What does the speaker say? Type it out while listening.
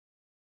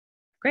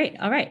Great.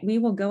 All right. We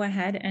will go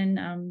ahead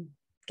and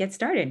get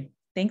started.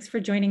 Thanks for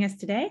joining us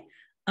today.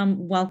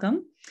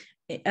 Welcome.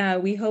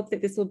 We hope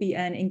that this will be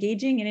an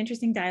engaging and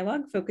interesting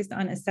dialogue focused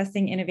on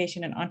assessing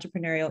innovation and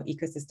entrepreneurial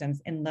ecosystems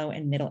in low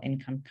and middle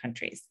income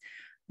countries.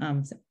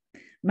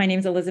 My name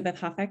is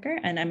Elizabeth Hofecker,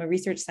 and I'm a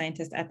research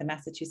scientist at the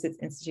Massachusetts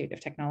Institute of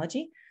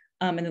Technology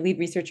and the lead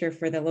researcher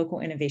for the Local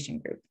Innovation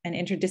Group, an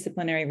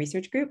interdisciplinary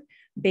research group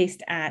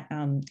based at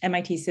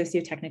MIT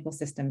Socio-Technical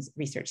Systems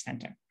Research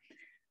Center.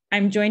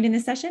 I'm joined in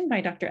this session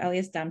by Dr.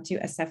 Elias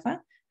Damtu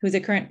Asefa, who's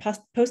a current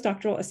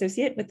postdoctoral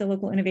associate with the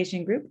Local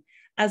Innovation Group,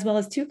 as well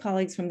as two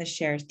colleagues from the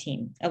SHARE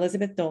team,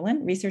 Elizabeth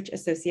Dolan, research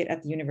associate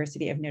at the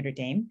University of Notre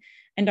Dame,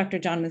 and Dr.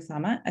 John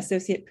Muthama,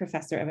 associate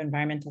professor of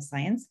environmental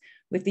science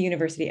with the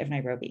University of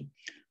Nairobi,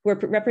 who are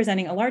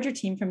representing a larger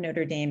team from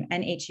Notre Dame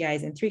and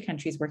HEIs in 3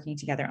 countries working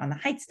together on the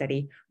HEIGHT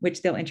study,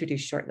 which they'll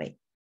introduce shortly.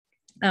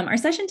 Our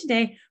session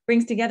today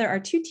brings together our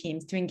 2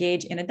 teams to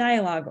engage in a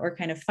dialogue or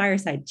kind of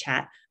fireside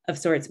chat of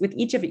sorts with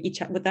each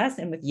with us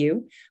and with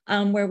you,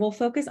 where we'll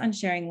focus on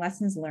sharing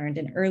lessons learned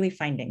and early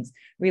findings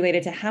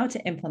related to how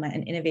to implement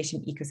an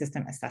innovation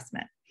ecosystem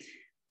assessment,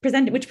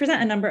 which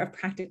present a number of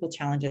practical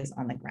challenges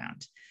on the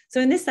ground.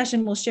 So in this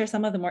session, we'll share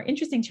some of the more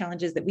interesting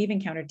challenges that we've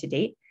encountered to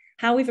date,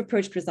 how we've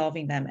approached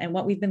resolving them, and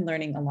what we've been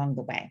learning along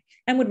the way,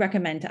 and would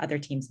recommend to other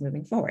teams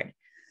moving forward.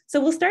 So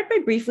we'll start by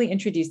briefly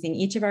introducing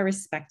each of our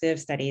respective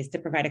studies to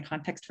provide a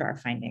context for our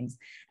findings.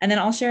 And then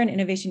I'll share an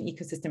innovation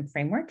ecosystem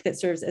framework that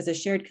serves as a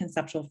shared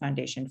conceptual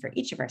foundation for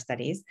each of our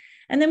studies.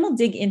 And then we'll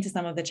dig into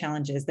some of the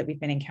challenges that we've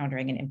been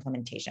encountering in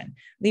implementation,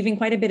 leaving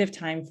quite a bit of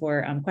time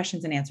for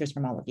questions and answers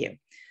from all of you.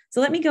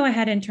 So let me go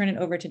ahead and turn it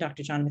over to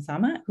Dr. John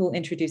Muthama, who will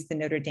introduce the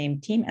Notre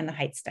Dame team and the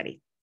HEIGHT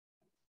study.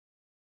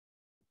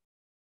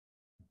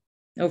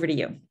 Over to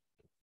you.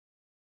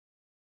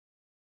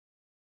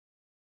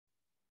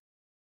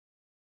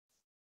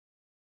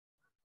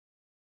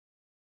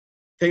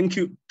 Thank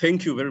you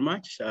very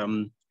much.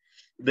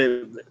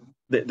 The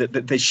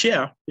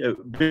SHARE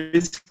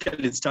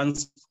basically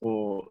stands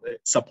for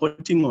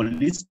supporting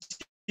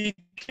holistic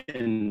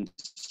and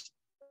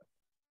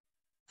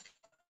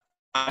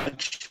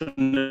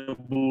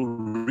actionable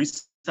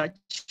research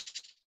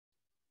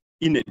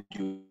in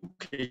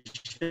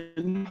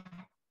education,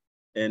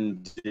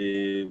 and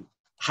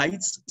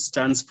HEIs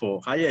stands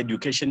for higher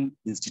education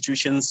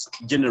institutions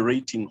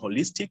generating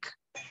holistic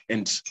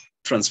and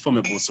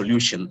transformable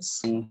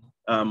solutions.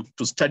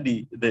 To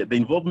study the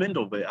involvement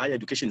of higher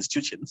education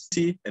institutions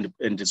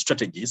and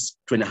strategies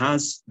to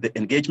enhance the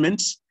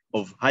engagement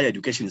of higher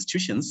education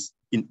institutions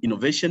in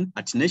innovation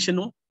at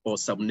national or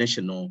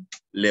subnational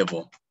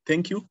level.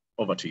 Thank you.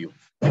 Over to you.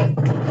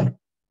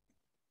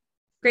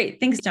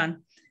 Great. Thanks,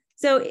 John.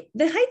 So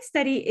the HEIGHT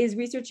study is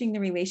researching the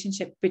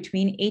relationship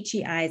between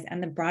HEIs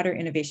and the broader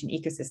innovation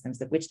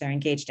ecosystems of which they're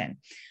engaged in.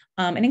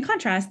 And in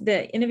contrast,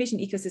 the innovation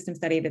ecosystem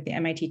study that the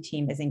MIT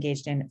team is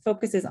engaged in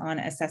focuses on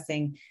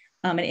assessing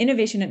an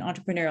innovation and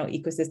entrepreneurial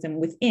ecosystem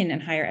within a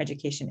higher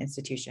education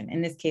institution,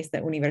 in this case, the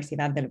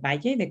Universidad del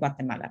Valle de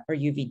Guatemala, or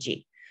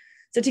UVG.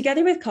 So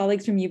together with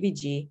colleagues from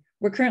UVG,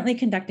 we're currently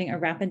conducting a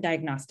rapid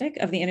diagnostic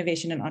of the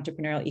innovation and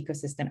entrepreneurial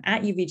ecosystem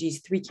at UVG's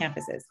 3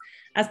 campuses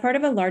as part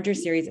of a larger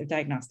series of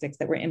diagnostics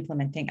that we're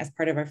implementing as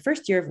part of our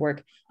first year of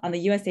work on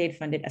the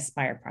USAID-funded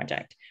ASPIRE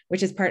project,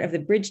 which is part of the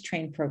Bridge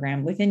Train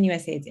program within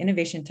USAID's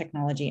Innovation,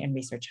 Technology, and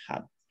Research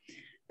Hub.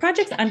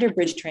 Projects under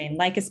Bridge Train,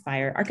 like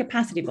ASPIRE, are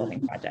capacity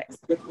building projects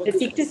that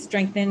seek to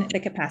strengthen the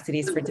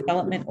capacities for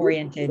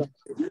development-oriented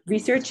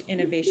research,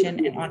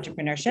 innovation, and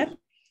entrepreneurship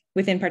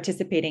within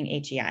participating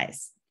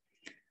HEIs.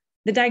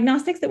 The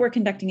diagnostics that we're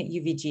conducting at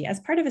UVG as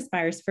part of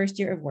ASPIRE's first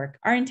year of work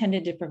are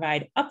intended to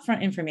provide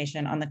upfront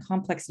information on the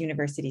complex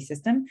university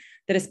system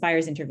that ASPIRE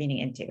is intervening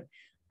into.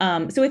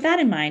 So with that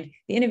in mind,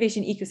 the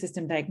innovation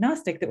ecosystem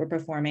diagnostic that we're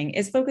performing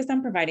is focused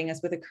on providing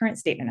us with a current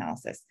state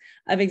analysis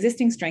of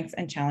existing strengths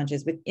and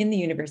challenges within the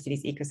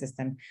university's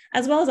ecosystem,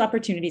 as well as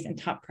opportunities and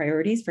top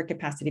priorities for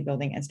capacity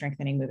building and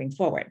strengthening moving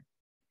forward.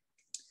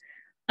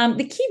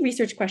 The key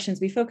research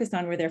questions we focused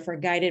on were therefore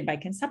guided by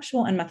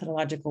conceptual and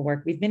methodological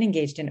work we've been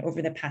engaged in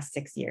over the past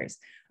 6 years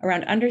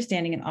around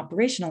understanding and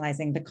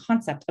operationalizing the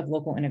concept of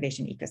local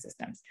innovation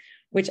ecosystems,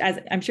 which, as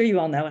I'm sure you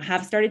all know,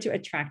 have started to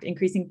attract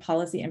increasing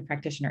policy and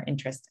practitioner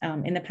interest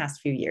in the past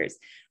few years,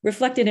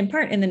 reflected in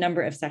part in the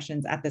number of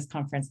sessions at this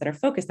conference that are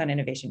focused on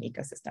innovation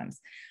ecosystems.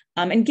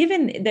 And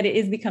given that it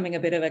is becoming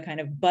a bit of a kind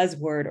of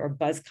buzzword or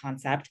buzz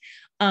concept,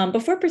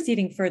 before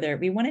proceeding further,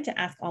 we wanted to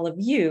ask all of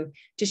you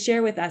to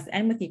share with us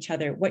and with each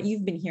other what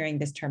you've been hearing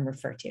this term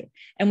refer to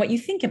and what you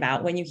think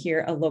about when you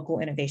hear a local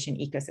innovation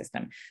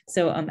ecosystem.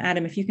 So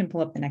Adam, if you can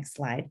pull up the next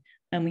slide.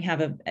 And we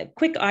have a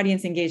quick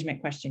audience engagement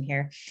question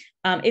here.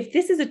 If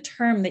this is a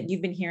term that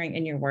you've been hearing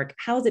in your work,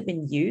 how has it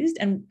been used?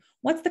 And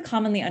what's the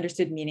commonly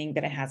understood meaning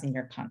that it has in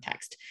your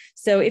context?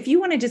 So if you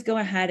want to just go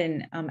ahead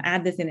and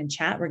add this in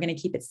chat, we're going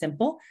to keep it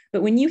simple.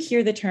 But when you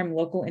hear the term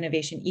local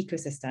innovation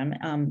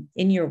ecosystem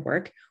in your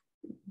work,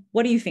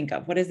 what do you think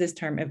of? What does this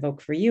term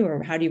evoke for you,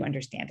 or how do you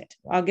understand it?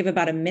 I'll give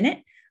about a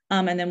minute,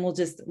 and then we'll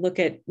just look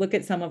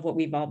at some of what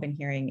we've all been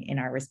hearing in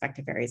our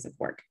respective areas of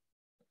work.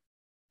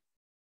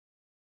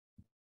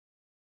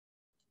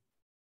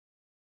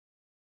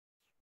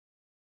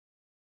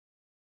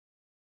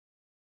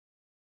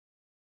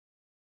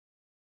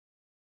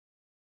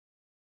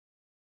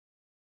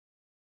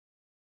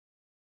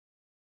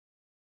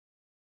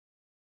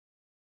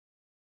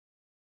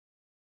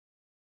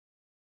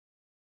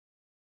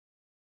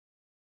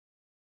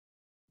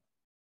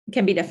 It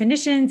can be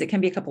definitions, it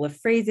can be a couple of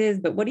phrases,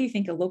 but what do you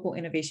think a local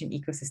innovation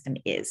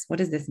ecosystem is? What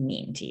does this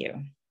mean to you?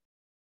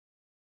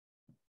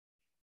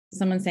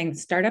 Someone's saying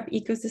startup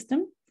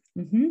ecosystem.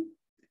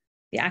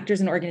 The actors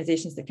and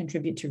organizations that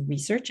contribute to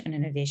research and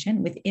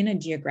innovation within a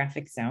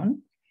geographic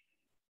zone.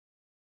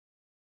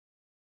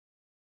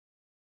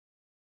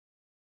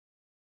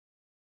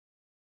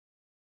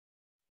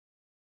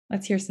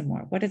 Let's hear some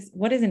more. What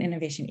is an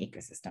innovation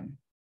ecosystem?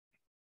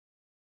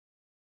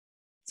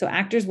 So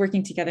actors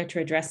working together to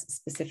address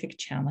specific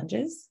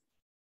challenges.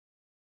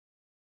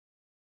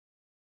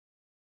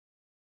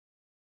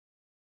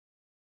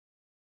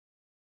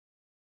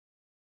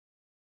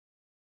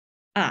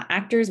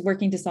 Actors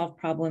working to solve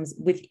problems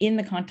within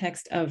the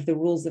context of the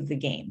rules of the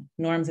game,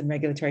 norms and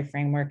regulatory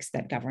frameworks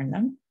that govern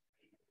them.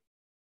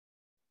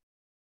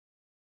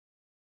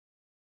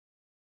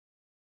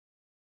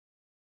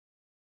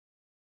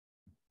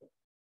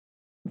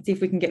 Let's see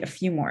if we can get a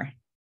few more.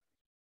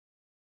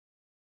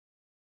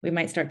 We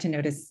might start to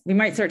notice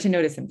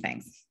some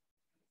things.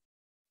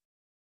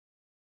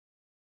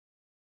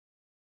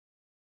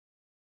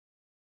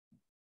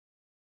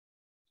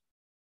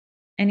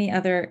 Any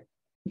other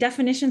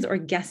definitions or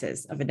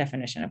guesses of a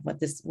definition of what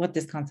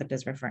this concept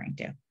is referring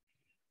to?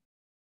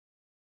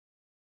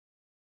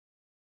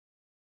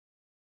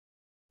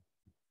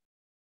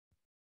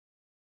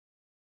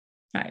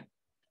 All right.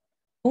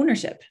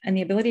 Ownership and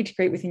the ability to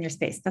create within your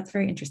space. That's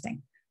very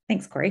interesting.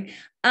 Thanks, Corey.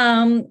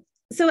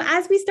 So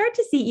as we start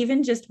to see,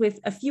 even just with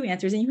a few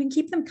answers, and you can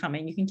keep them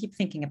coming, you can keep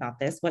thinking about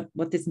this,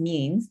 what this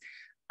means.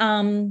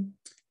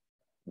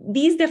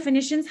 These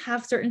definitions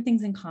have certain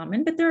things in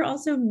common, but there are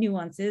also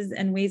nuances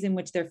and ways in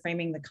which they're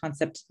framing the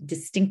concept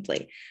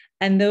distinctly.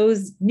 And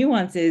those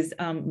nuances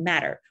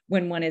matter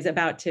when one is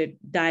about to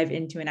dive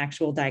into an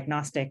actual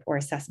diagnostic or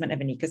assessment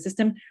of an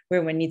ecosystem,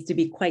 where one needs to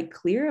be quite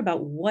clear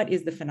about what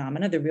is the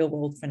phenomena, the real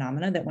world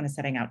phenomena that one is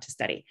setting out to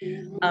study.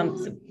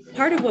 So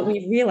part of what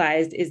we've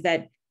realized is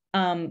that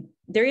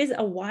there is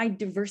a wide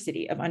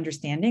diversity of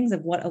understandings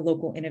of what a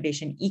local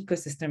innovation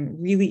ecosystem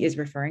really is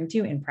referring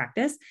to in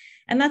practice.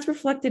 And that's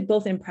reflected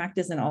both in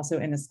practice and also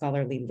in the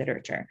scholarly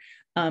literature.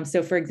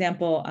 So for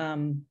example,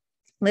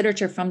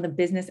 literature from the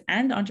business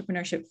and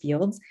entrepreneurship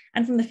fields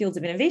and from the fields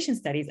of innovation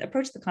studies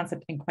approach the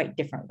concept in quite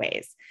different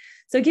ways.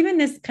 So given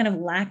this kind of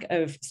lack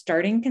of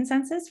starting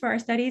consensus for our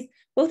studies,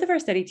 both of our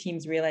study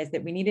teams realized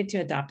that we needed to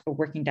adopt a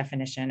working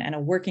definition and a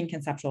working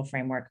conceptual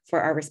framework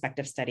for our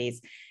respective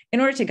studies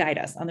in order to guide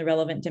us on the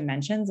relevant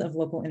dimensions of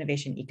local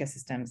innovation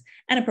ecosystems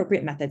and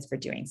appropriate methods for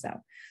doing so.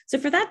 So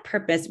for that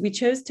purpose, we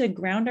chose to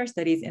ground our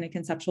studies in a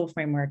conceptual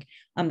framework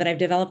that I've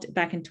developed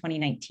back in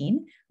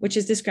 2019, which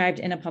is described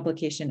in a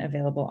publication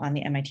available on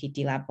the MIT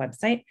D-Lab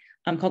website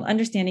called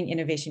Understanding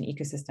Innovation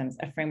Ecosystems,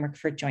 a Framework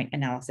for Joint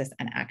Analysis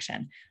and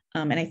Action.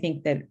 And I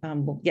think that,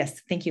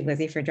 yes, thank you,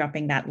 Lizzie, for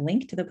dropping that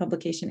link to the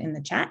publication in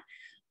the chat.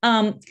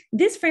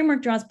 This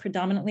framework draws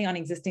predominantly on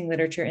existing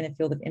literature in the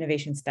field of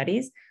innovation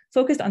studies,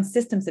 focused on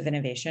systems of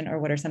innovation, or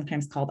what are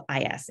sometimes called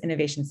IS,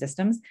 innovation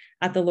systems,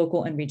 at the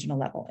local and regional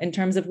level, in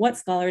terms of what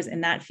scholars in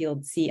that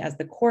field see as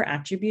the core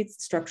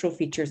attributes, structural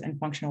features, and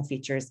functional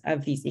features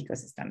of these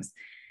ecosystems.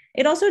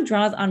 It also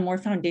draws on more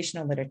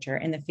foundational literature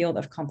in the field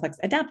of complex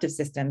adaptive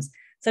systems,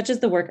 such as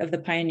the work of the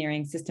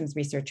pioneering systems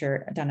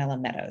researcher, Donella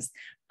Meadows.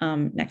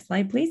 Next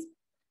slide, please.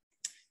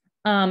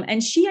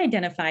 And she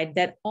identified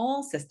that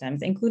all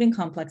systems, including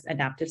complex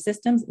adaptive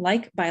systems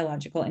like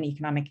biological and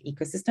economic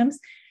ecosystems,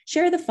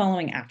 share the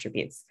following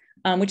attributes,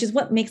 which is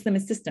what makes them a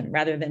system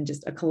rather than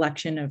just a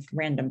collection of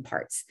random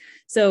parts.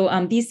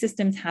 So these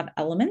systems have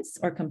elements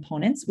or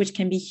components, which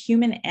can be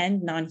human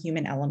and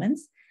non-human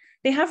elements.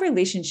 They have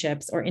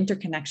relationships or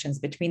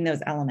interconnections between those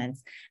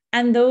elements,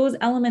 and those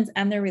elements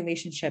and their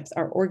relationships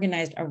are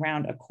organized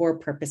around a core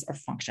purpose or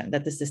function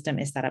that the system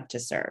is set up to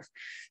serve.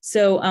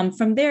 So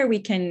from there, we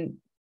can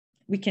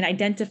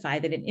identify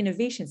that an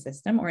innovation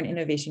system or an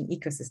innovation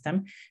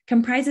ecosystem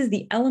comprises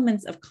the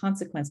elements of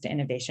consequence to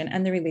innovation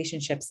and the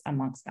relationships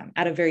amongst them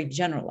at a very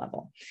general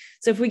level.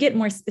 So if we get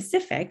more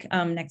specific,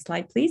 next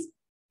slide, please.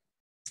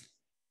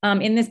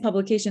 In this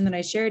publication that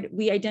I shared,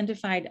 we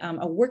identified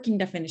a working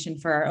definition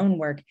for our own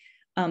work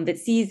that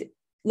sees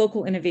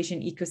local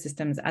innovation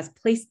ecosystems as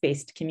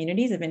place-based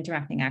communities of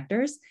interacting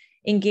actors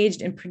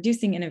engaged in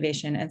producing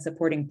innovation and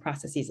supporting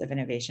processes of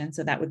innovation.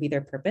 So that would be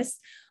their purpose,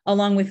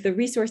 along with the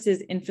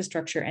resources,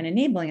 infrastructure, and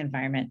enabling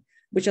environment,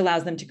 which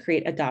allows them to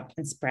create, adopt,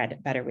 and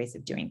spread better ways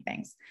of doing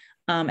things.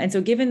 And so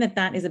given that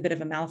that is a bit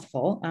of a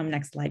mouthful,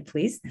 next slide,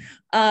 please,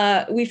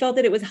 we felt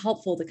that it was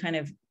helpful to kind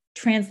of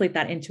translate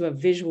that into a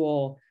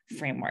visual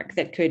framework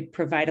that could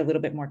provide a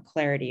little bit more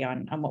clarity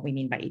on what we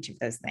mean by each of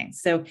those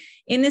things. So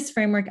in this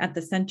framework at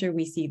the center,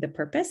 we see the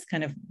purpose,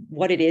 kind of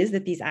what it is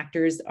that these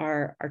actors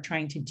are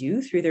trying to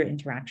do through their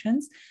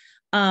interactions.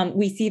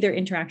 We see their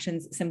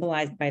interactions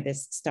symbolized by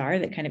this star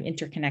that kind of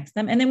interconnects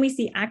them. And then we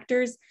see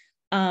actors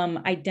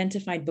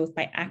identified both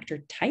by actor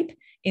type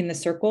in the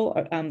circle,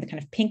 the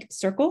kind of pink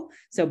circle.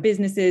 So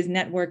businesses,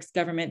 networks,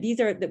 government, these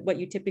are what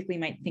you typically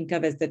might think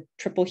of as the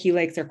triple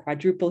helix or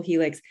quadruple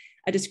helix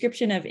a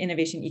description of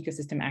innovation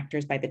ecosystem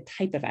actors by the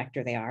type of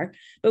actor they are.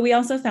 But we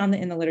also found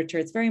that in the literature,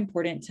 it's very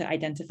important to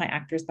identify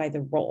actors by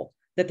the role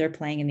that they're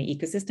playing in the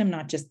ecosystem,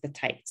 not just the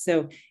type.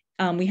 So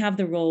we have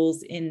the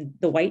roles in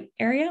the white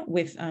area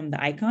with the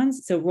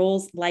icons. So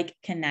roles like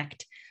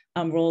connect,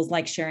 roles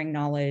like sharing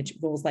knowledge,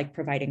 roles like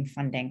providing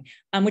funding,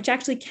 which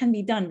actually can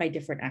be done by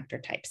different actor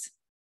types.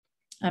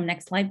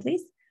 Next slide,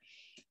 please.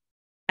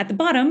 At the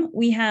bottom,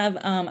 we have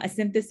a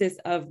synthesis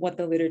of what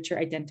the literature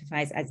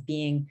identifies as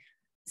being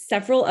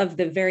several of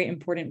the very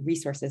important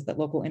resources that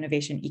local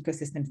innovation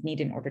ecosystems need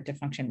in order to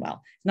function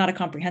well. It's not a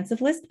comprehensive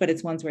list, but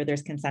it's ones where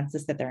there's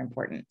consensus that they're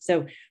important.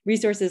 So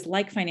resources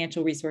like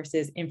financial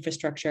resources,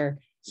 infrastructure,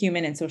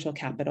 human and social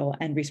capital,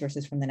 and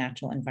resources from the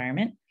natural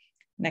environment.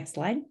 Next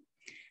slide.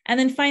 And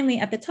then finally,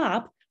 at the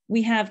top,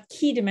 we have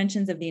key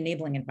dimensions of the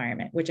enabling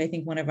environment, which I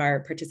think one of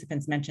our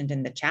participants mentioned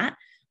in the chat,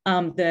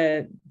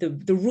 the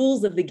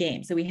rules of the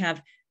game. So we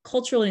have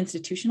cultural and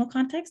institutional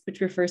context, which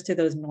refers to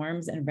those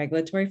norms and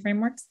regulatory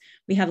frameworks.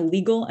 We have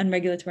legal and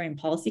regulatory and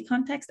policy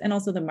context, and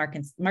also the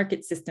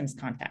market systems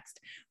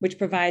context, which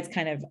provides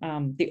kind of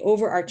the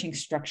overarching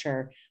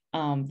structure,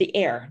 the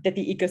air that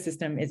the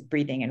ecosystem is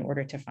breathing in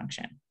order to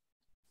function.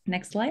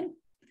 Next slide.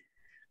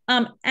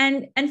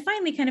 And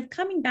finally, kind of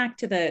coming back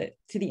to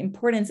the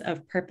importance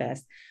of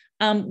purpose,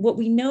 what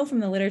we know from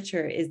the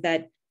literature is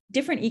that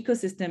different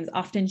ecosystems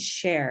often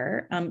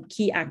share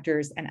key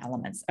actors and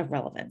elements of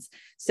relevance.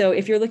 So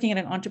if you're looking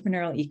at an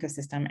entrepreneurial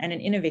ecosystem and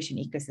an innovation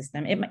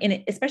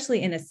ecosystem,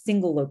 especially in a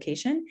single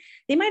location,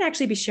 they might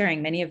actually be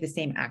sharing many of the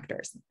same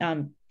actors,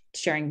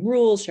 sharing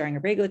rules, sharing a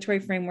regulatory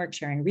framework,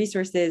 sharing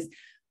resources.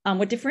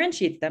 What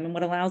differentiates them and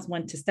what allows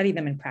one to study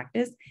them in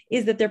practice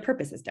is that their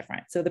purpose is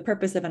different. So the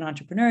purpose of an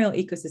entrepreneurial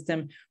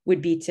ecosystem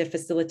would be to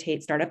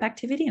facilitate startup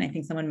activity. And I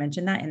think someone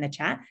mentioned that in the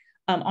chat.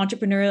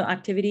 Entrepreneurial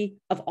activity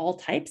of all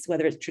types,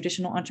 whether it's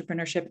traditional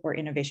entrepreneurship or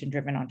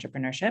innovation-driven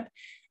entrepreneurship.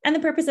 And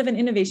the purpose of an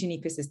innovation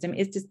ecosystem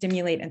is to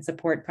stimulate and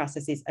support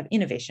processes of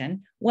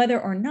innovation,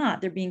 whether or not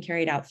they're being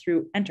carried out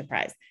through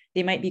enterprise.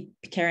 They might be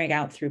carried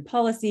out through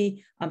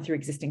policy, through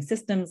existing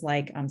systems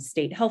like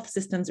state health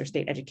systems or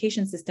state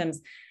education systems.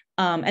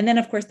 And then,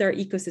 of course, there are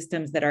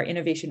ecosystems that are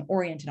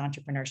innovation-oriented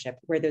entrepreneurship,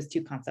 where those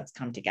two concepts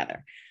come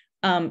together.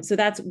 So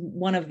that's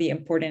one of the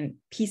important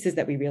pieces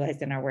that we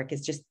realized in our work,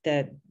 is just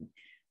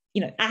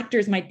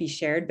actors might be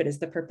shared, but it's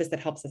the purpose that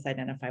helps us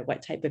identify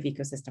what type of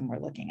ecosystem we're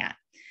looking at.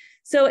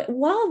 So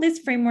while this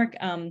framework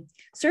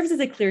serves as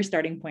a clear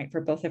starting point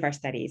for both of our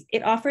studies,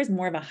 it offers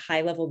more of a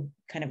high-level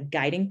kind of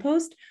guiding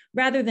post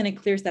rather than a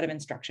clear set of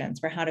instructions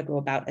for how to go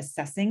about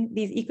assessing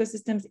these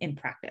ecosystems in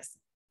practice.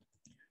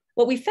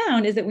 What we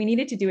found is that we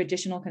needed to do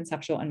additional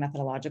conceptual and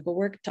methodological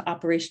work to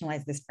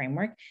operationalize this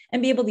framework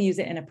and be able to use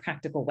it in a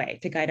practical way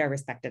to guide our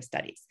respective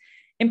studies.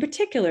 In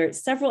particular,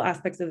 several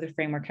aspects of the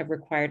framework have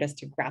required us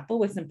to grapple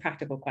with some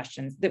practical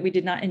questions that we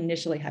did not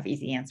initially have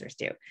easy answers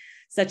to,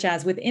 such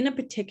as within a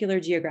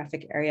particular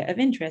geographic area of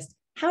interest,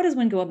 how does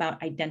one go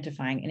about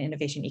identifying an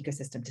innovation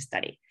ecosystem to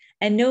study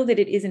and know that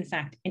it is in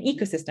fact an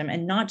ecosystem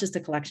and not just a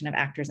collection of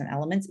actors and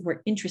elements who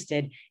are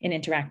interested in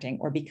interacting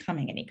or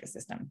becoming an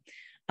ecosystem?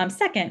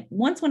 Second,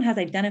 once one has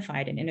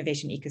identified an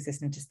innovation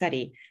ecosystem to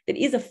study that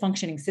is a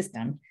functioning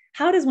system,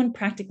 how does one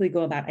practically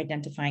go about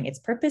identifying its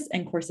purpose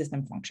and core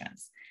system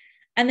functions?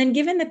 And then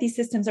given that these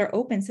systems are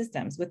open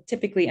systems with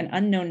typically an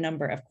unknown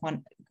number of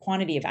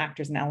quantity of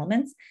actors and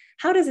elements,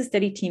 how does a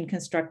study team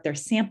construct their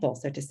sample,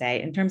 so to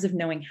say, in terms of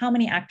knowing how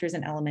many actors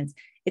and elements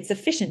it's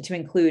sufficient to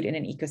include in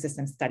an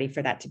ecosystem study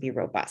for that to be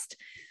robust?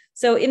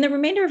 So in the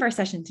remainder of our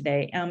session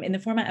today, in the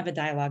format of a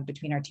dialogue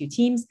between our two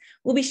teams,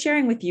 we'll be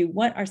sharing with you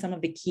what are some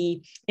of the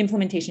key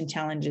implementation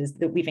challenges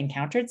that we've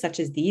encountered, such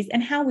as these,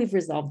 and how we've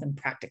resolved them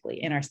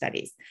practically in our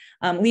studies,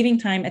 leaving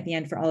time at the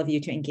end for all of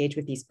you to engage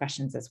with these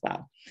questions as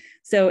well.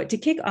 So to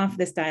kick off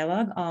this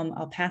dialogue,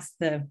 I'll pass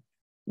the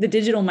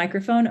digital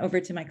microphone over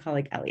to my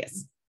colleague,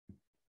 Elias.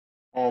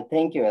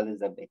 Thank you,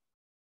 Elizabeth.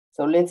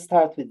 So let's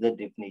start with the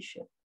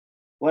definition.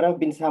 What have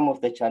been some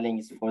of the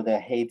challenges for the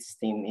HEIs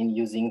team in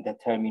using the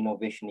term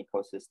innovation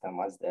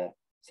ecosystem as the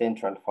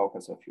central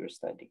focus of your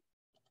study?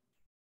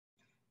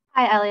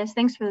 Hi, Elias.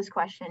 Thanks for this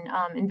question.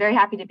 And very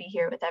happy to be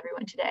here with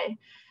everyone today.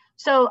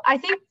 So I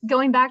think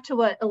going back to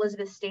what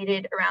Elizabeth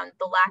stated around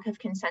the lack of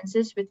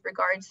consensus with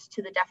regards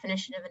to the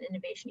definition of an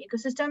innovation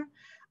ecosystem,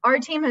 our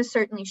team has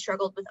certainly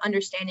struggled with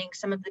understanding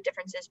some of the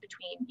differences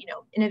between,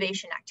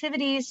 innovation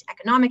activities,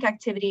 economic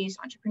activities,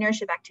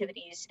 entrepreneurship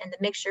activities, and the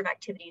mixture of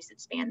activities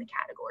that span the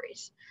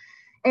categories.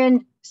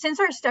 And since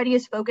our study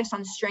is focused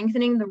on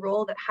strengthening the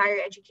role that higher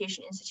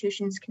education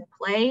institutions can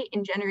play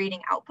in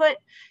generating output,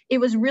 it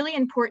was really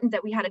important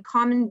that we had a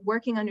common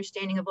working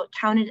understanding of what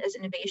counted as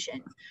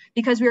innovation,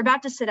 because we were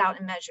about to set out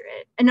and measure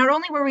it. And not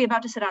only were we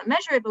about to set out and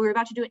measure it, but we were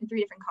about to do it in 3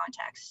 different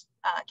contexts: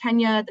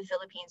 Kenya, the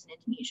Philippines, and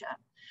Indonesia.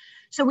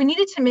 So we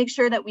needed to make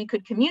sure that we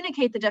could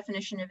communicate the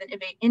definition of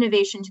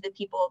innovation to the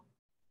people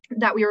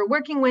that we were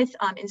working with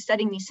in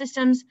studying these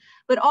systems,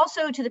 but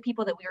also to the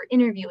people that we were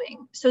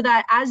interviewing, so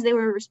that as they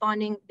were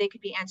responding, they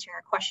could be answering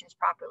our questions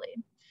properly.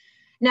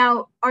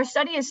 Now, our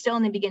study is still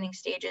in the beginning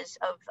stages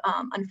of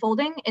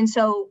unfolding, and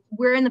so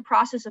we're in the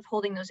process of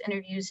holding those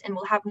interviews, and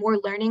we'll have more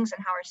learnings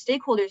on how our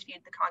stakeholders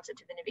viewed the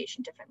concept of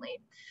innovation differently.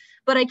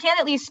 But I can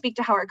at least speak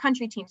to how our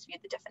country teams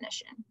viewed the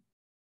definition.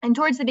 And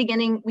towards the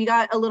beginning, we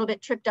got a little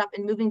bit tripped up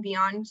in moving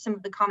beyond some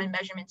of the common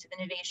measurements of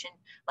innovation,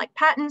 like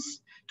patents,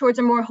 towards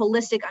a more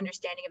holistic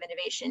understanding of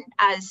innovation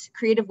as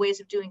creative ways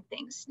of doing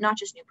things, not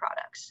just new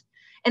products.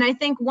 And I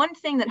think one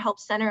thing that helped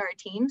center our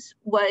teams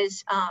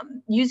was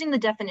using the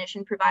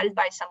definition provided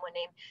by someone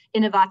named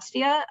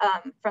Innovatia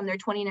from their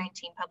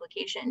 2019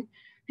 publication,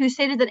 who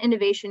stated that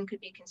innovation could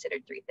be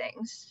considered three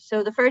things.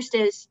 So the first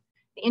is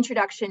the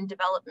introduction,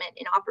 development,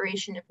 and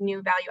operation of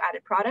new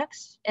value-added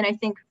products. And I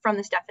think from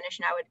this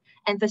definition, I would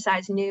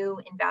emphasize new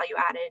and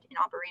value-added and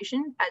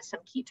operation as some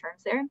key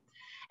terms there.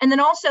 And then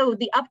also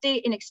the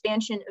update and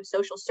expansion of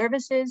social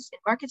services and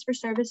markets for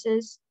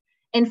services.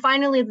 And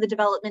finally, the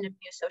development of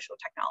new social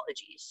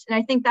technologies. And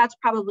I think that's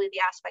probably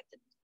the aspect of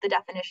the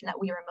definition that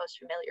we are most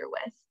familiar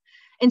with.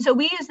 And so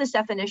we use this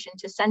definition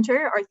to center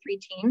our three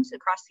teams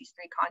across these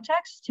three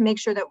contexts to make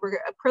sure that we're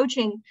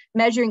approaching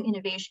measuring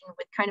innovation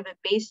with kind of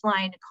a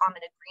baseline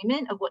common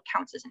agreement of what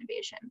counts as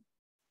innovation.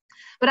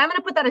 But I'm going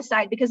to put that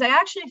aside because I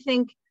actually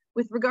think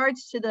with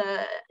regards to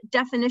the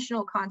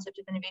definitional concept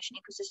of innovation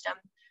ecosystem,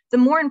 the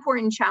more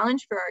important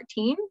challenge for our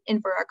team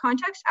and for our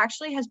context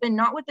actually has been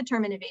not with the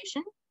term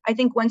innovation. I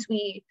think once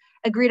we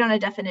agreed on a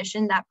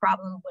definition, that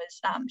problem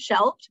was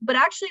shelved, but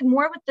actually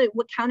more with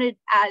what counted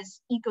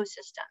as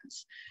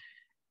ecosystems.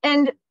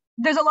 And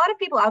there's a lot of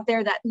people out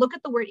there that look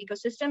at the word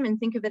ecosystem and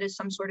think of it as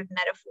some sort of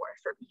metaphor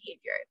for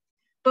behavior.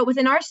 But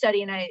within our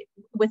study, and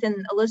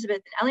within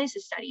Elizabeth and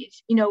Elias's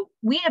studies,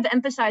 we have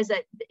emphasized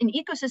that an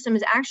ecosystem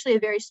is actually a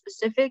very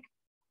specific,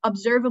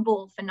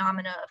 observable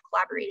phenomena of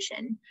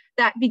collaboration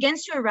that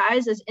begins to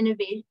arise as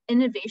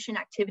innovation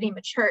activity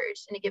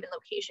matures in a given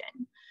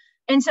location.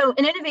 And so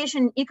an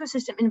innovation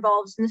ecosystem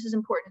involves, and this is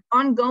important,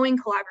 ongoing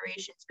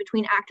collaborations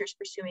between actors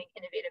pursuing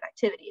innovative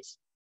activities.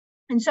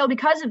 And so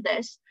because of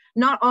this,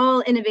 not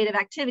all innovative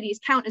activities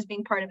count as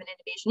being part of an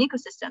innovation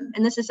ecosystem.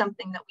 And this is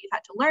something that we've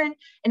had to learn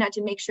and had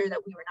to make sure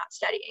that we were not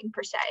studying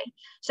per se.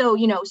 So,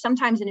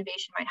 sometimes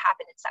innovation might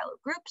happen in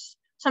siloed groups.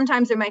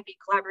 Sometimes there might be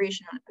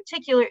collaboration on a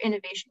particular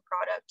innovation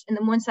product. And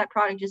then once that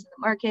product is in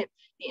the market,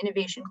 the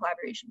innovation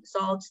collaboration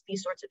dissolves,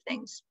 these sorts of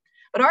things.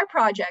 But our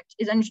project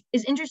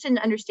is interested in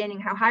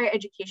understanding how higher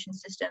education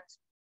systems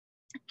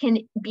can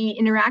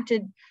interact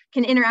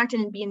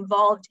and be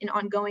involved in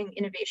ongoing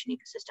innovation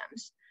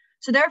ecosystems.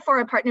 So therefore,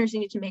 our partners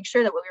needed to make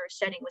sure that what we were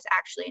studying was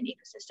actually an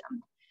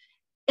ecosystem.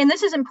 And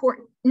this is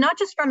important, not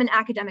just from an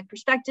academic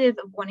perspective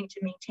of wanting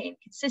to maintain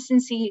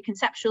consistency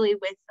conceptually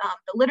with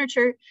the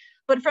literature,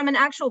 but from an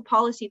actual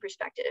policy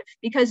perspective,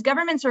 because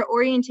governments are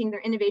orienting their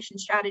innovation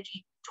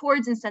strategy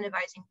towards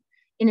incentivizing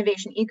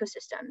innovation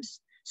ecosystems.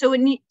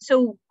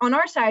 So on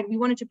our side, we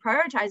wanted to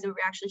prioritize that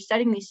we're actually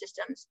studying these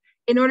systems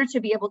in order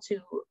to be able to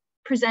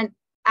present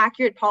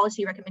accurate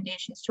policy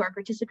recommendations to our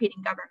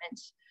participating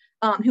governments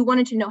who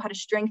wanted to know how to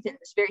strengthen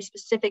this very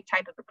specific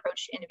type of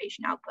approach to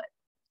innovation output.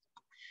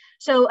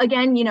 So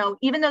again,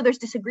 even though there's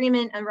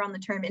disagreement around the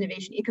term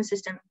innovation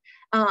ecosystem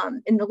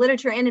in the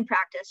literature and in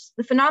practice,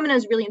 the phenomena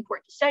is really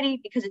important to study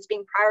because it's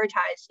being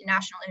prioritized in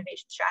national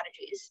innovation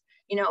strategies.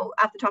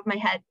 Off the top of my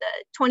head, the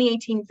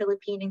 2018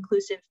 Philippine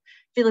Inclusive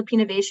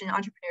Philippine Innovation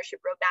Entrepreneurship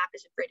Roadmap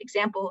is a great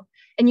example.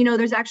 And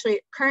there's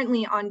actually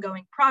currently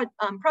ongoing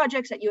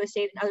projects at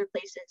USAID and other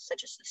places,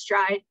 such as the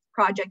STRIDE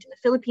project in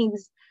the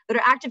Philippines, that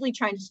are actively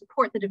trying to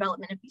support the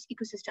development of these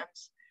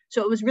ecosystems.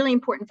 So it was really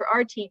important for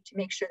our team to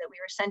make sure that we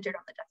were centered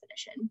on the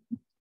definition.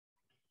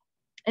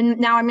 And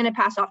now I'm going to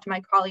pass off to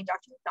my colleague,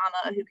 Dr.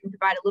 Muthama, who can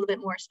provide a little bit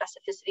more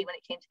specificity when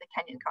it came to the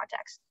Kenyan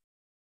context.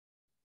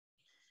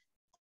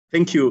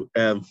 Thank you.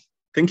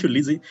 Thank you,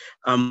 Lizzie.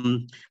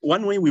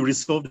 One way we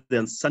resolved the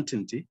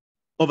uncertainty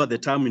over the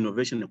term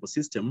innovation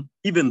ecosystem,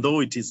 even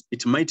though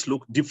it might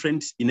look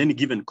different in any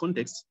given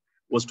context,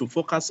 was to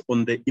focus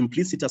on the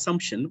implicit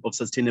assumption of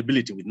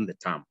sustainability within the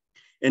term.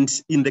 And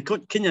in the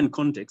Kenyan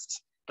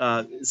context,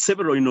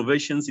 several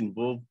innovations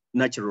involve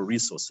natural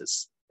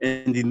resources.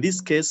 And in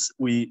this case,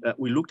 we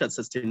looked at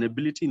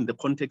sustainability in the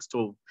context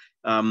of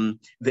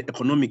the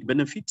economic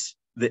benefit,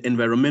 the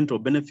environmental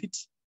benefit,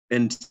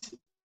 and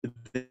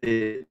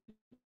the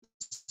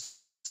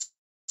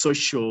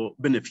social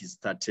benefits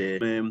that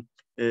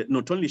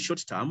not only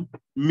short-term,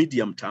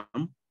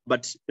 medium-term,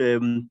 but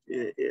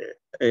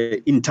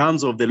in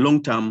terms of the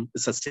long-term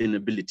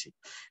sustainability.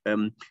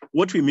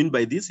 What we mean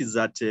by this is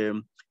that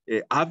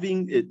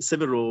having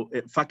several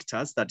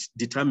factors that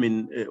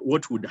determine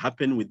what would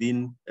happen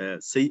within,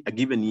 say, a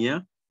given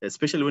year,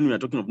 especially when we are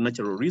talking of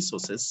natural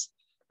resources,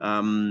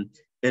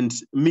 and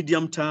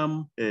medium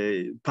term,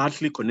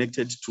 partly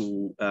connected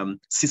to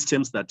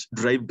systems that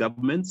drive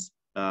governments,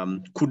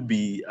 could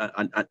be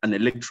an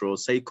electoral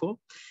cycle,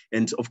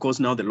 and of course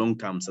now the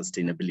long-term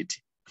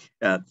sustainability.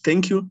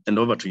 Thank you, and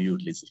over to you,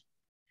 Lizzie.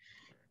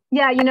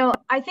 Yeah,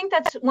 I think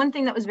that's one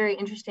thing that was very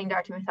interesting,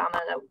 Dr.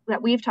 Muthama,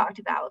 that we've talked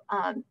about,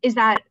 is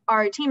that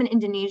our team in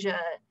Indonesia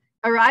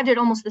arrived at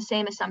almost the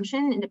same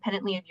assumption,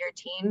 independently of your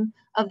team,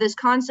 of this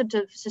concept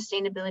of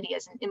sustainability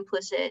as an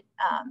implicit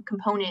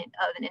component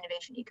of an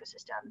innovation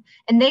ecosystem.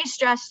 And they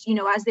stressed,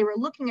 as they were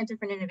looking at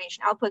different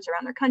innovation outputs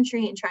around their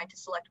country and trying to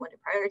select when to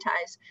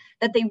prioritize,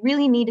 that they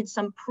really needed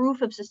some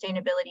proof of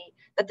sustainability,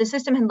 that the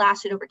system had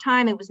lasted over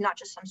time. It was not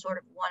just some sort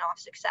of one-off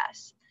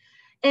success.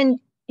 And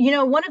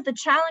one of the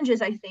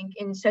challenges, I think,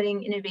 in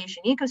studying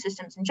innovation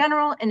ecosystems in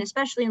general, and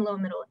especially in low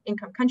and middle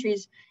income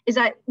countries, is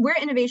that where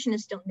innovation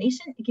is still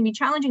nascent, it can be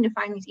challenging to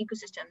find these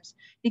ecosystems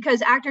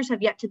because actors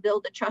have yet to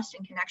build the trust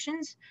and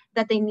connections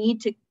that they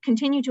need to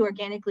continue to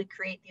organically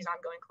create these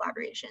ongoing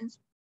collaborations.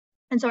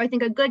 And so I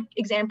think a good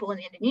example in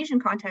the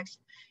Indonesian context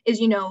is,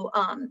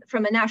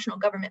 from a national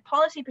government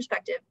policy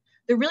perspective,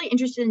 they're really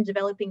interested in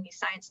developing these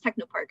science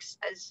technoparks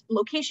as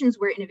locations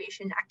where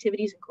innovation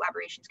activities and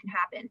collaborations can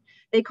happen.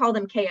 They call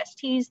them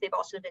KSTs. They've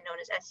also been known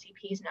as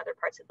SCPs in other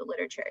parts of the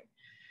literature.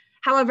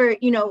 However,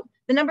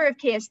 the number of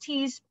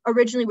KSTs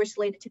originally were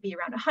slated to be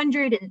around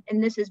 100,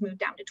 and this has moved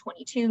down to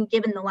 22,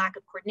 given the lack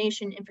of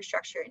coordination,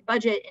 infrastructure, and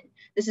budget. And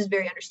this is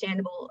very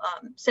understandable.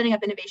 Setting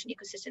up innovation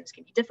ecosystems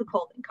can be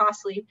difficult and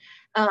costly,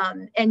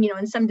 and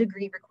in some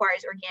degree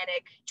requires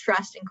organic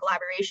trust and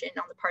collaboration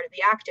on the part of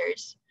the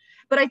actors.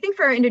 But I think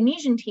for our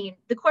Indonesian team,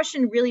 the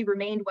question really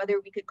remained whether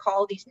we could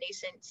call these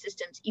nascent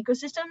systems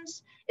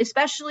ecosystems,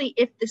 especially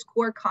if this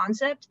core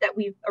concept that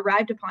we've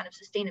arrived upon of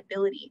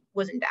sustainability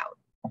was in doubt.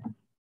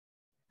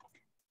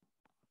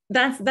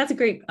 That's a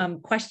great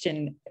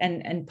question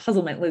and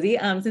puzzlement, Lizzie,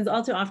 since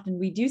all too often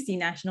we do see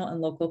national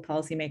and local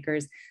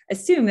policymakers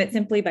assume that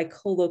simply by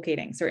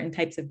co-locating certain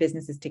types of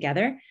businesses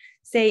together,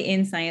 say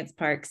in science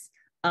parks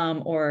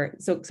or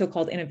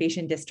so-called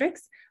innovation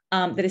districts,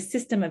 that a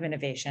system of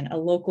innovation, a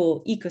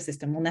local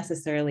ecosystem will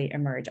necessarily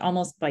emerge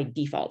almost by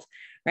default,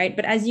 right?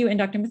 But as you and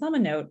Dr. Muthama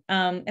note,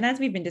 and as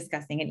we've been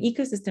discussing, an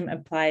ecosystem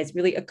implies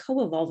really a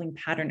co-evolving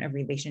pattern of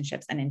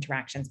relationships and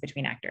interactions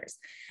between actors,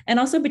 and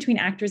also between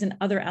actors and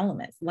other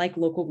elements like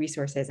local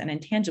resources and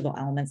intangible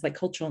elements like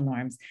cultural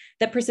norms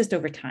that persist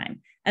over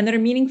time and that are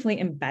meaningfully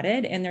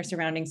embedded in their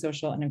surrounding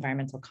social and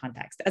environmental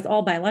context, as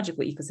all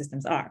biological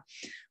ecosystems are.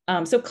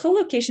 So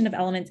co-location of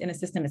elements in a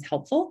system is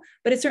helpful,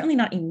 but it's certainly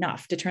not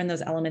enough to turn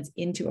those elements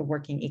into a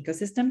working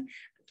ecosystem.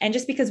 And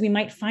just because we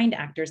might find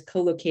actors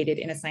co-located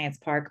in a science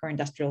park or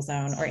industrial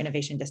zone or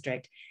innovation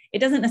district, it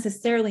doesn't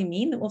necessarily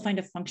mean that we'll find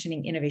a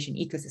functioning innovation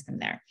ecosystem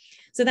there.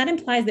 So that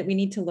implies that we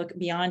need to look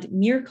beyond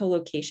mere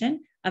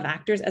co-location of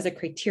actors as a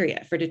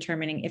criteria for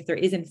determining if there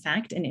is in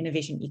fact an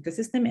innovation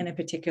ecosystem in a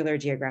particular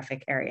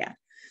geographic area.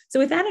 So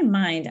with that in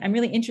mind, I'm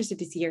really interested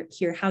to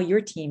hear how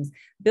your teams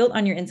built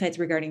on your insights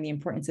regarding the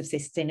importance of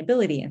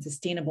sustainability and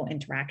sustainable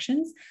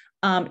interactions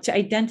to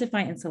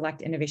identify and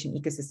select innovation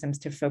ecosystems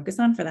to focus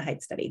on for the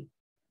HEIGHTS study.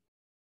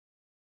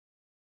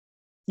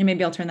 And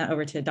maybe I'll turn that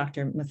over to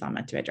Dr.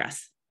 Muthama to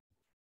address.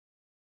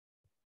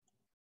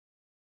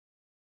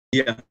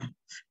 Yeah,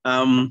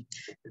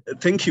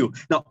 thank you.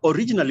 Now,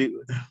 originally,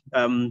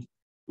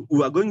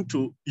 we are going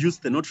to use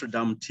the Notre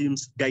Dame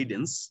team's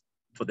guidance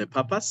for the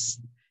purpose,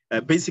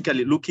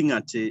 basically looking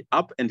at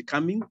up and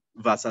coming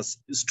versus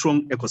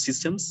strong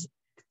ecosystems.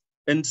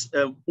 And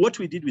what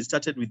we did, we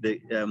started with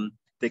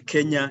the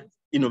Kenya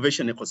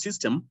innovation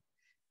ecosystem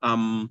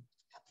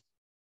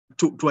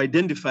to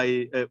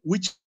identify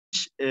which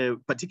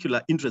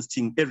particular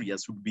interesting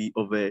areas would be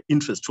of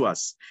interest to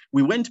us.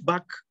 We went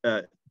back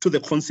to the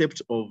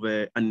concept of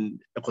an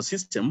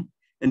ecosystem.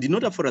 And in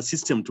order for a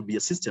system to be a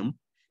system,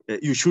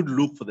 you should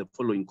look for the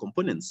following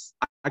components: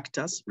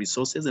 actors,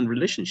 resources, and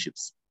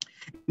relationships.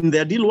 In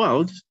the ideal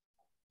world,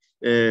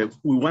 we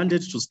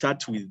wanted to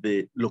start with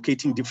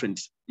locating different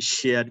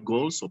shared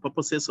goals or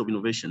purposes of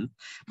innovation,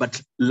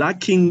 but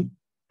lacking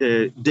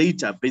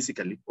data,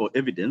 basically, or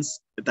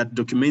evidence that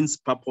documents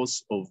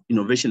purpose of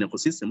innovation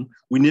ecosystem,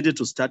 we needed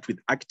to start with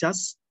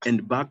actors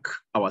and back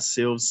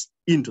ourselves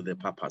into the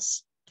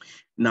purpose.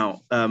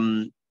 Now,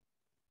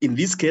 in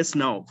this case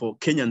now, for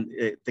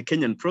the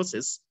Kenyan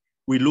process,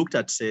 we looked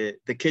at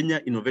the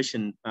Kenya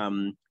innovation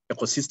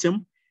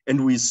ecosystem,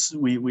 and we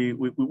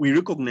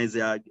recognize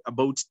there are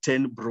about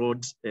 10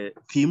 broad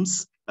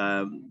themes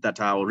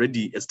that are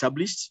already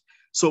established.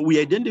 So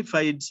we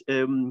identified,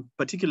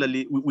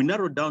 particularly, we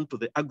narrowed down to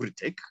the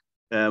agri-tech,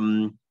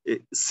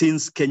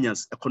 since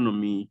Kenya's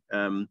economy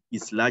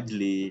is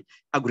largely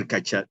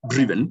agriculture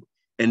driven.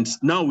 And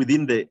now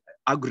within the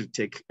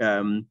agri-tech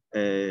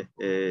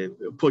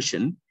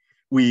portion,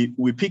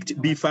 we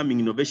picked bee farming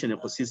innovation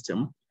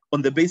ecosystem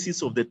on the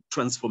basis of the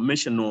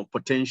transformational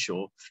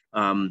potential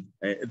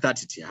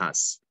that it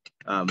has.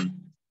 And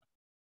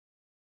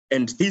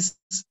this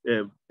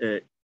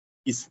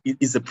is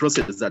the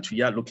process that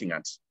we are looking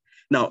at.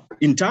 Now,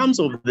 in terms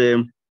of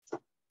the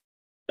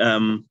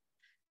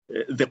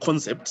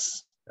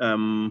concepts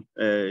of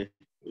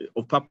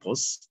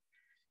purpose,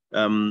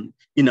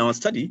 in our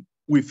study,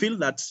 we feel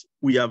that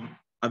we have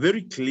a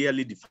very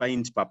clearly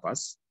defined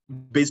purpose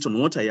based on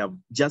what I have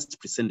just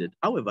presented.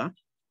 However,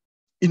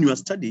 in your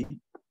study,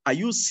 are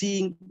you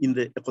seeing in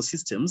the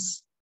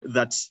ecosystems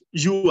that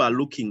you are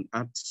looking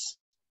at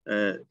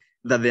that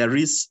there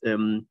is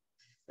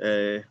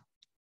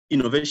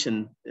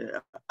innovation,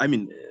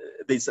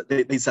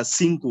 there's a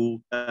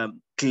single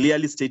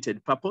clearly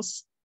stated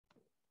purpose?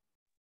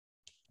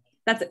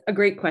 That's a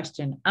great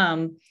question.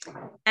 And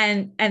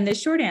the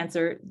short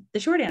answer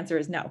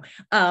is no.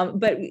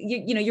 But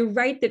you're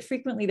right that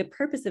frequently the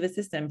purpose of a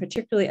system,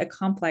 particularly a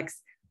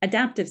complex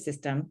adaptive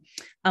system,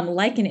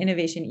 like an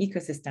innovation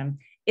ecosystem,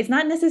 it's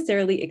not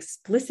necessarily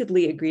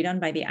explicitly agreed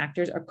on by the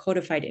actors or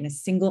codified in a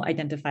single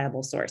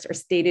identifiable source or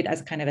stated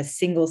as kind of a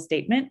single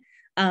statement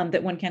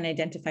that one can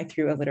identify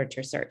through a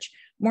literature search.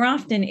 More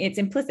often it's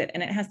implicit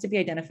and it has to be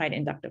identified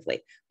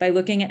inductively by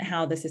looking at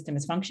how the system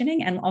is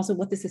functioning and also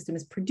what the system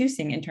is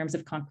producing in terms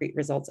of concrete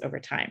results over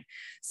time.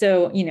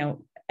 So,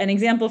 an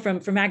example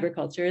from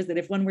agriculture is that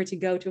if one were to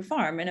go to a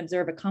farm and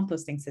observe a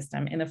composting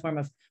system in the form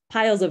of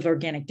piles of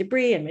organic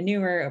debris and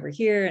manure over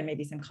here, and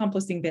maybe some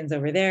composting bins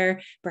over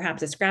there,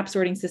 perhaps a scrap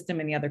sorting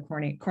system in the other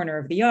corner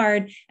of the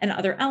yard, and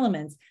other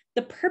elements,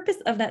 the purpose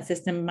of that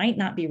system might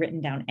not be written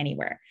down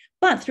anywhere.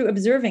 But through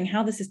observing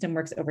how the system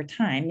works over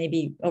time,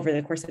 maybe over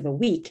the course of a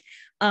week,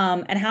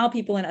 and how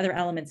people and other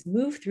elements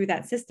move through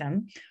that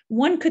system,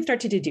 one could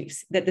start to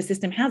deduce that the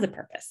system has a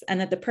purpose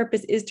and that the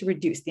purpose is to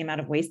reduce the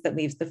amount of waste that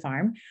leaves the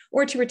farm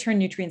or to return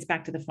nutrients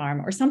back to the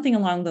farm or something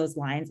along those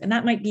lines. And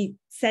that might be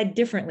said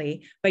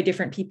differently by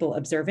different people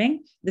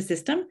observing the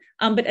system,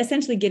 but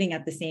essentially getting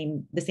at the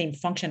same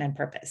function and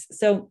purpose.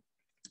 So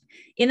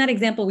in that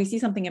example, we see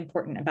something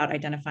important about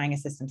identifying a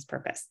system's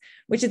purpose,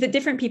 which is that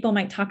different people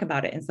might talk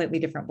about it in slightly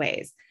different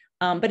ways.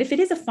 But if it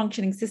is a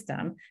functioning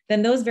system,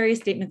 then those various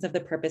statements of the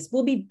purpose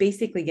will be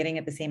basically getting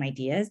at the same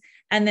ideas.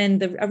 And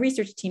then a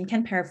research team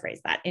can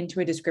paraphrase that into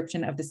a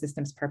description of the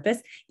system's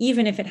purpose,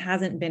 even if it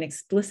hasn't been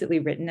explicitly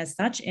written as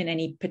such in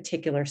any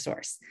particular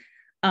source.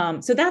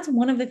 So that's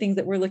one of the things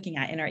that we're looking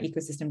at in our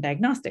ecosystem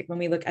diagnostic when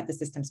we look at the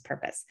system's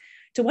purpose.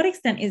 To what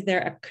extent is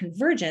there a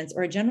convergence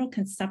or a general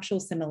conceptual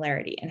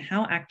similarity in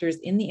how actors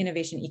in the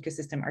innovation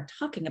ecosystem are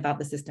talking about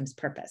the system's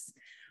purpose?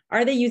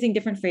 Are they using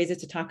different phrases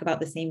to talk about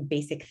the same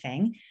basic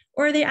thing?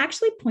 Or are they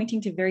actually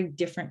pointing to very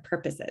different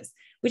purposes,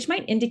 which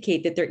might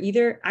indicate that they're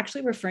either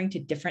actually referring to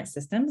different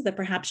systems that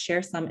perhaps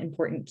share some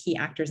important key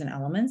actors and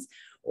elements,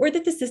 or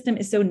that the system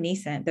is so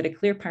nascent that a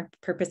clear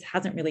purpose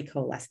hasn't really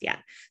coalesced yet.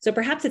 So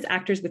perhaps it's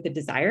actors with a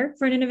desire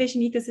for an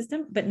innovation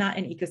ecosystem, but not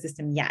an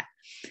ecosystem yet.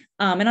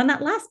 And on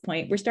that last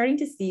point, we're starting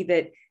to see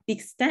that the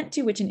extent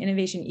to which an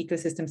innovation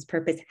ecosystem's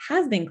purpose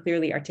has been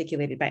clearly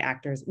articulated by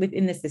actors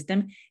within the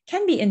system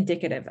can be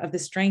indicative of the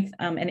strength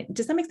and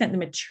to some extent the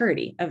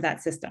maturity of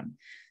that system.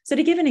 So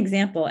to give an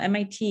example,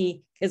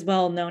 MIT is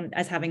well known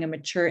as having a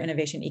mature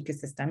innovation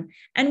ecosystem,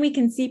 and we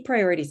can see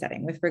priority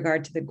setting with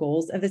regard to the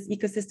goals of this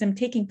ecosystem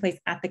taking place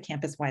at the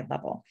campus-wide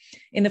level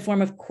in the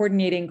form of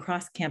coordinating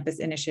cross-campus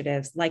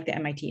initiatives like the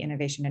MIT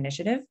Innovation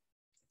Initiative,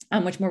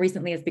 which more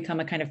recently has become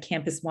a kind of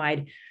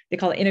campus-wide, they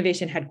call it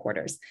innovation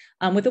headquarters,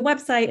 with a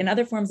website and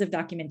other forms of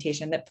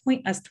documentation that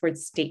point us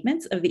towards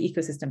statements of the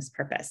ecosystem's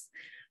purpose.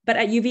 But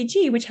at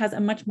UVG, which has a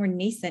much more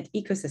nascent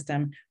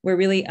ecosystem, where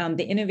really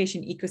the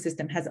innovation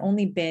ecosystem has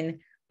only been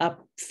a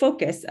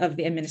focus of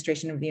the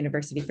administration of the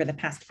university for the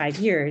past 5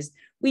 years,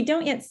 we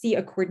don't yet see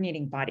a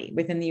coordinating body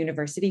within the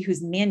university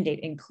whose mandate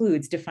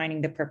includes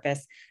defining the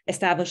purpose,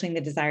 establishing the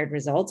desired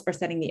results, or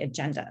setting the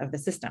agenda of the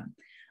system.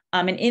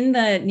 And in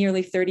the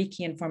nearly 30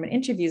 key informant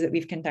interviews that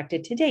we've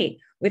conducted to date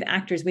with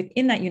actors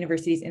within that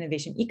university's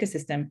innovation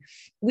ecosystem,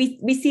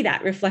 we see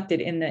that reflected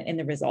in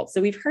the results.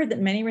 So we've heard that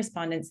many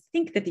respondents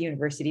think that the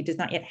university does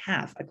not yet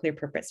have a clear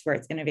purpose for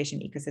its innovation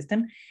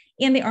ecosystem,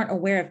 and they aren't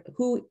aware of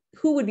who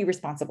would be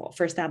responsible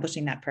for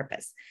establishing that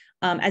purpose,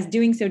 as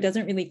doing so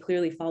doesn't really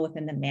clearly fall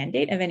within the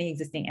mandate of any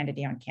existing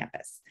entity on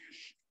campus.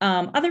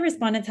 Other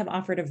respondents have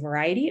offered a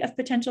variety of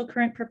potential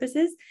current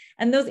purposes,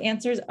 and those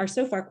answers are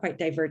so far quite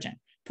divergent,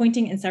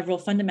 pointing in several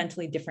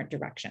fundamentally different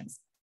directions,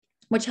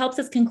 which helps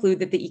us conclude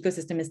that the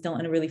ecosystem is still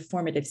in a really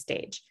formative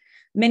stage.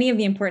 Many of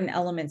the important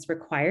elements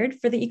required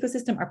for the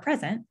ecosystem are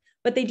present,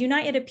 but they do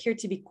not yet appear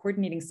to be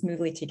coordinating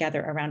smoothly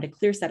together around a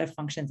clear set of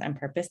functions and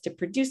purpose to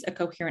produce a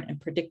coherent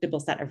and predictable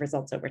set of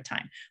results over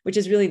time, which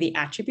is really the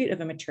attribute of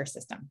a mature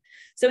system.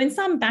 So in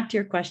sum, back to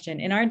your question,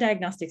 in our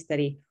diagnostic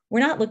study, we're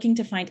not looking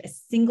to find a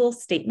single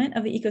statement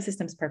of the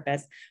ecosystem's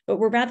purpose, but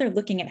we're rather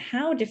looking at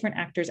how different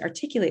actors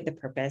articulate the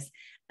purpose,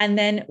 and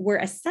then we're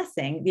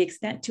assessing the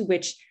extent to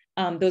which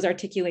those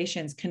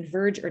articulations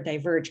converge or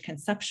diverge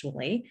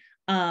conceptually.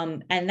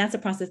 And that's a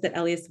process that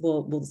Elias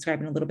will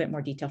describe in a little bit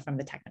more detail from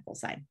the technical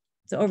side.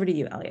 So over to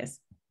you, Elias.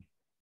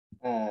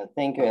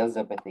 Thank you,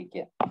 Elizabeth,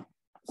 again.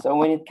 So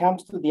when it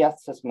comes to the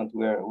assessment,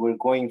 we're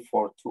going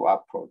for two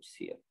approaches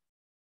here.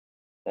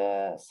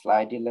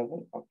 Slide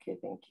 11, okay,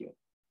 thank you.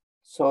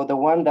 So the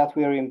one that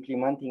we are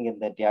implementing in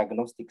the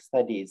diagnostic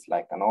study is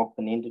like an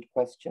open-ended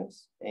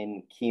questions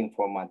in key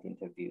informant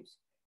interviews.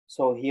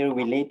 So here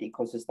we let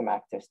ecosystem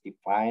actors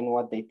define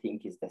what they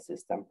think is the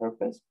system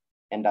purpose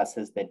and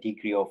assess the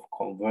degree of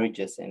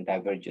convergence and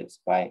divergence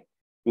by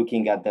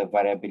looking at the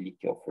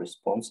variability of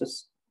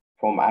responses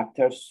from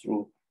actors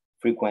through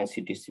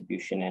frequency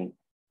distribution and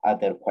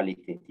other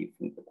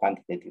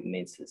quantitative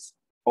measures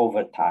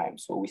over time.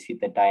 So we see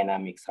the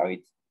dynamics, how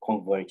it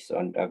converges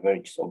or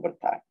diverges over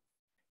time.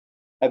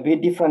 A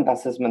bit different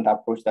assessment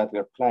approach that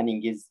we're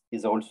planning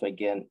is also,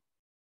 again,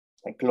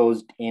 a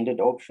closed-ended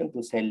option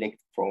to select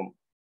from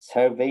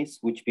surveys,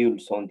 which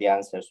builds on the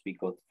answers we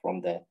got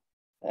from the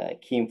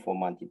key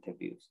informant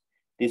interviews.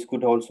 This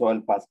could also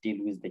help us deal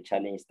with the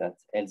challenge that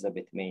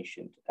Elizabeth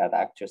mentioned, that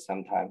actors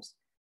sometimes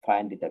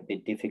find it a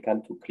bit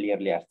difficult to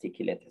clearly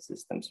articulate a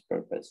system's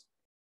purpose,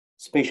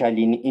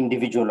 especially in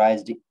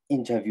individualized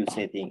interview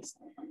settings.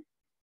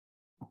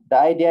 The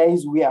idea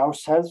is we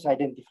ourselves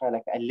identify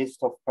like a list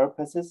of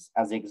purposes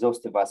as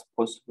exhaustive as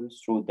possible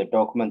through the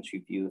document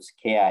reviews,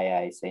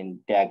 HEIs, and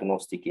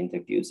diagnostic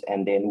interviews.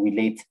 And then we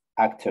let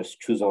actors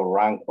choose or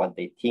rank what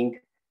they think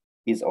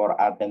is or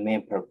are the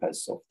main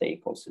purpose of the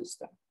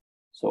ecosystem.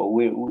 So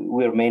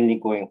we're mainly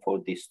going for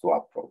these two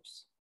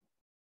approaches.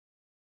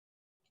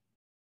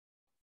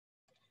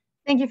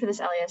 Thank you for this,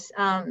 Elias.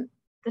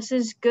 This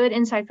is good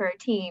insight for our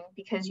team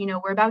because, you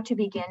know, we're about to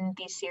begin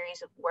these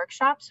series of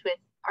workshops with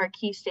our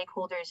key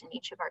stakeholders in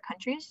each of our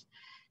countries.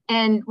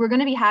 And we're going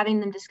to be having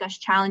them discuss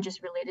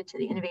challenges related to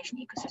the innovation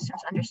ecosystems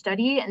under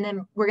study. And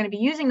then we're going to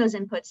be using those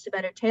inputs to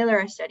better tailor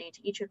our study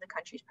to each of the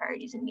country's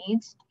priorities and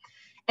needs.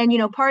 And, you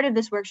know, part of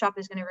this workshop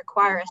is going to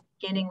require us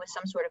beginning with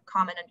some sort of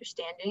common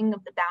understanding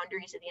of the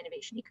boundaries of the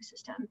innovation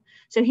ecosystem.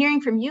 So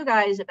hearing from you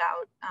guys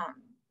about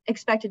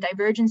expected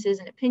divergences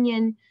in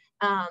opinion,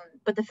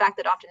 but the fact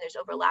that often there's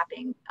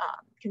overlapping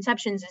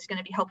conceptions is going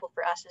to be helpful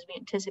for us as we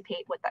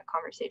anticipate what that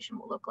conversation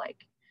will look like.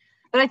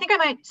 But I think I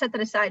might set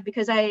that aside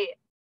because I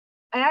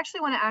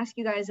actually want to ask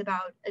you guys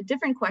about a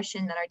different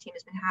question that our team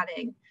has been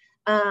having,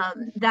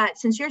 that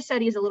since your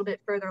study is a little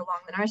bit further along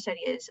than our study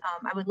is,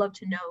 I would love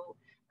to know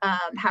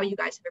how you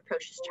guys have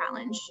approached this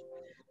challenge.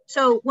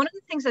 So one of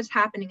the things that's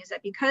happening is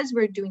that because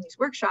we're doing these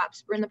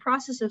workshops, we're in the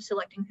process of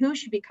selecting who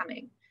should be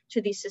coming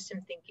to these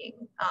system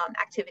thinking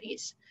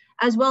activities,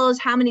 as well as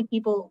how many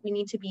people we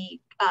need to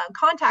be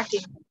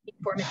contacting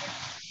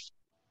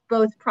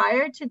both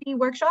prior to the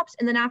workshops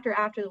and then after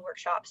the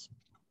workshops.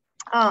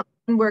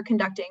 We're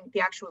conducting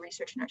the actual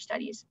research in our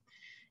studies.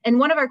 And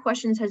one of our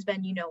questions has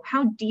been, you know,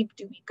 how deep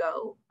do we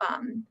go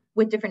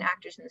with different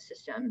actors in the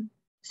system?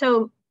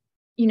 So,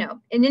 you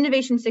know, an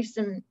innovation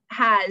system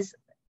has,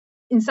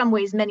 in some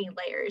ways, many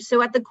layers.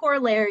 So at the core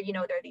layer, you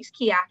know, there are these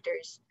key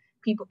actors,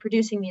 people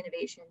producing the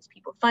innovations,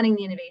 people funding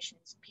the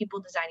innovations, people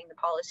designing the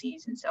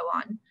policies, and so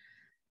on.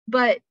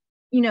 But,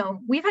 you know,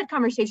 we've had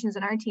conversations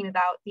in our team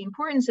about the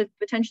importance of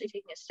potentially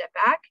taking a step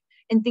back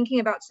and thinking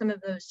about some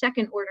of those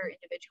second order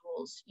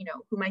individuals, you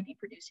know, who might be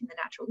producing the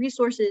natural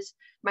resources,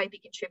 might be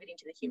contributing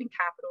to the human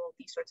capital,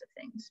 these sorts of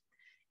things.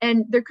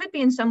 And there could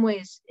be in some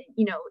ways,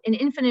 you know, an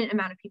infinite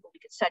amount of people we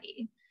could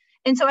study.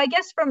 And so I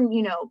guess from,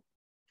 you know,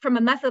 from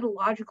a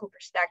methodological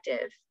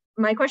perspective,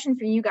 my question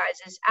for you guys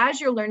is,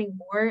 as you're learning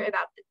more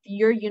about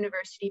your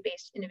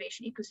university-based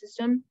innovation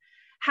ecosystem,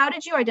 how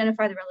did you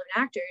identify the relevant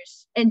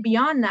actors? And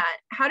beyond that,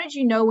 how did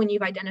you know when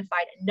you've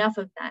identified enough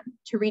of them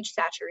to reach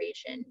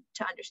saturation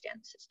to understand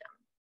the system?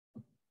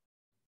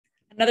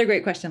 Another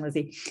great question,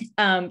 Lizzie,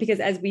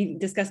 because as we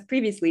discussed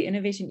previously,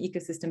 innovation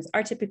ecosystems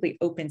are typically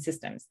open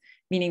systems,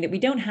 meaning that we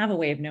don't have a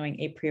way of knowing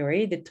a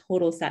priori the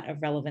total set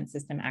of relevant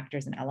system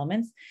actors and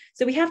elements.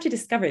 So we have to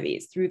discover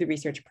these through the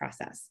research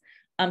process.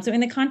 So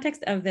in the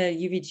context of the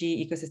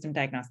UVG ecosystem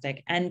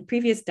diagnostic and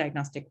previous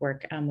diagnostic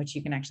work, which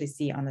you can actually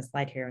see on the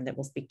slide here and that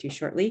we'll speak to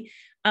shortly,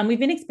 we've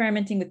been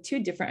experimenting with two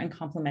different and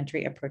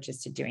complementary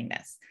approaches to doing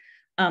this.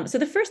 So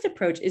the first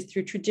approach is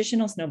through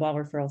traditional snowball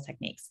referral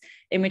techniques,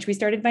 in which we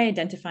started by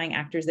identifying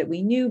actors that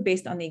we knew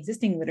based on the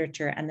existing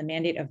literature and the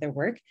mandate of their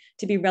work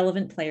to be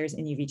relevant players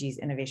in UVG's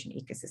innovation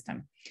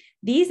ecosystem.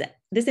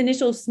 This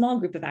initial small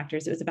group of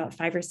actors, it was about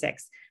 5 or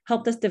 6,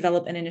 helped us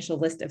develop an initial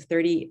list of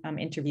 30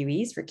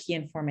 interviewees for key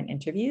informant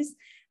interviews.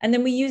 And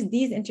then we used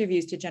these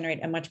interviews to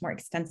generate a much more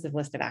extensive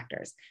list of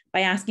actors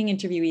by asking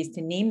interviewees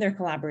to name their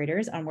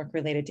collaborators on work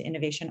related to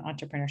innovation,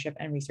 entrepreneurship,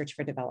 and research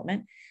for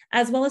development,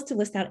 as well as to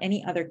list out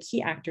any other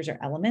key actors or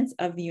elements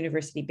of the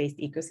university-based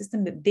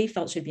ecosystem that they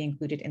felt should be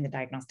included in the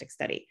diagnostic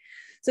study.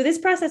 So this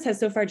process has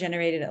so far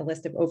generated a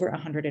list of over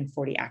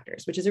 140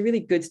 actors, which is a really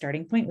good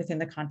starting point within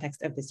the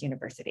context of this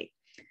university.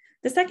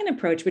 The second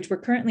approach, which we're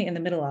currently in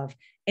the middle of,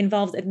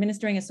 involves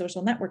administering a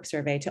social network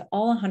survey to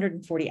all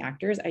 140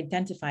 actors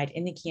identified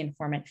in the key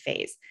informant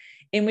phase,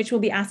 in which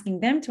we'll be asking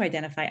them to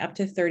identify up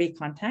to 30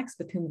 contacts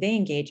with whom they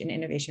engage in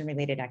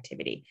innovation-related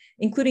activity,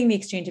 including the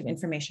exchange of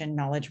information,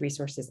 knowledge,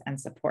 resources, and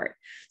support.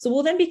 So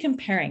we'll then be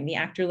comparing the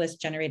actor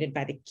list generated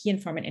by the key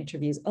informant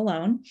interviews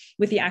alone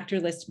with the actor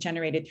list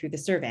generated through the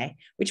survey,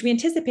 which we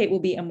anticipate will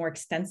be a more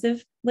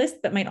extensive list,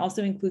 but might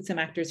also include some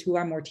actors who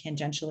are more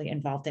tangentially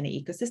involved in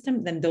the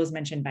ecosystem than those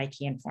mentioned by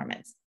key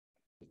informants.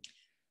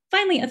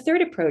 Finally, a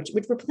third approach,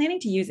 which we're planning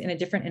to use in a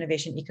different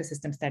innovation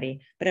ecosystem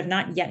study, but have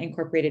not yet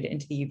incorporated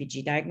into the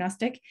UVG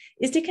diagnostic,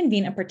 is to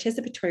convene a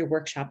participatory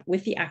workshop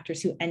with the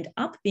actors who end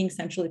up being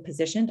centrally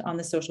positioned on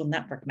the social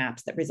network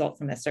maps that result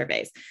from the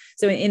surveys.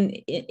 So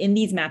in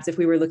these maps, if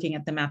we were looking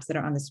at the maps that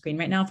are on the screen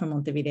right now from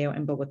Montevideo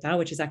and Bogota,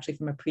 which is actually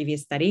from a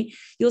previous study,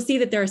 you'll see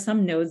that there are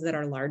some nodes that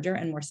are larger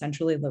and more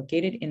centrally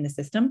located in the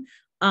system.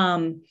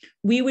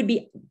 We would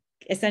be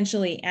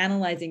essentially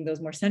analyzing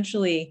those more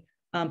centrally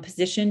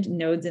positioned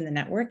nodes in the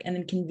network and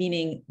then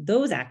convening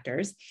those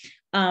actors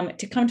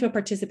to come to a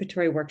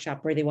participatory workshop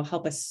where they will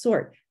help us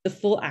sort the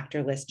full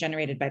actor list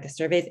generated by the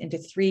surveys into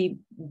 3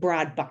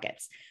 broad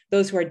buckets.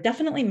 Those who are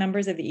definitely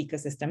members of the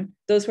ecosystem,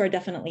 those who are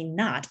definitely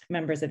not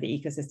members of the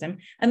ecosystem,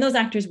 and those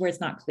actors where it's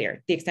not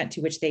clear the extent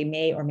to which they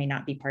may or may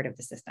not be part of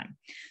the system.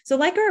 So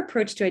like our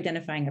approach to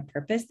identifying a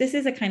purpose, this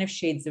is a kind of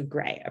shades of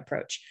gray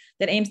approach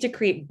that aims to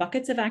create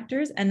buckets of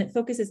actors and that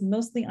focuses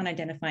mostly on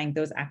identifying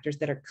those actors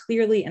that are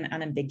clearly and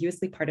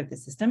unambiguously part of the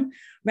system,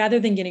 rather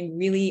than getting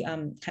really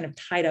kind of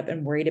tied up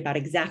and worried about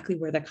exactly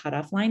where the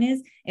cutoff line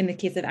is in the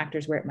case of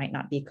actors where it might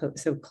not be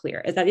so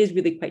clear, as that is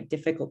really quite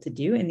difficult to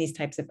do in these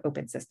types of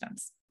open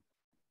systems.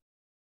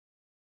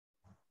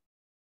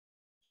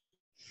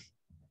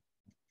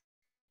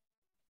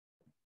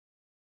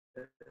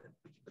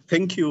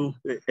 Thank you,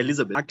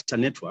 Elizabeth. Actor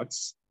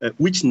networks,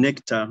 which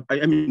network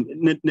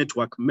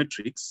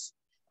metrics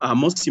are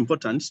most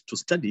important to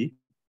study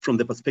from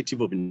the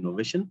perspective of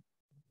innovation?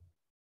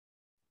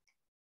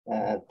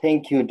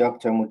 Thank you,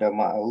 Dr.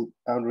 Mudama.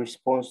 I'll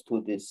respond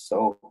to this.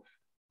 So,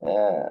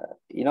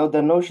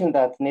 the notion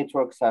that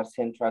networks are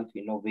central to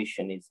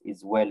innovation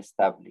is well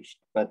established,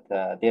 but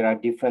there are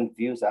different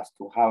views as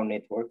to how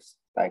networks,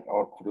 like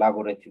our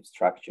collaborative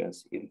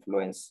structures,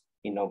 influence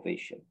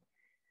innovation.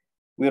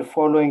 We're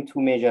following 2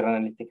 major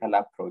analytical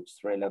approaches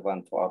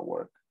relevant to our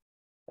work.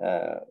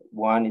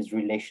 One is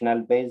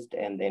relational-based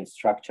and then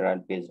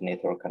structural-based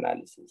network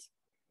analysis.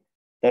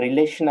 The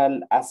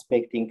relational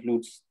aspect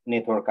includes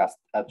network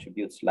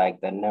attributes like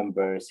the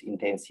numbers,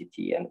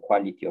 intensity, and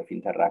quality of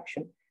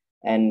interaction.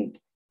 And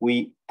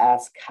we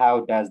ask, how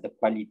does the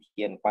quality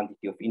and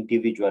quantity of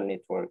individual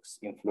networks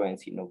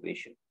influence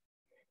innovation?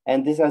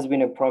 And this has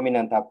been a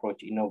prominent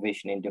approach in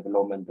innovation and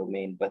development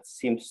domain, but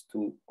seems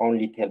to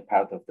only tell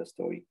part of the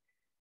story,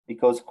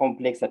 because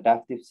complex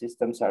adaptive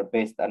systems are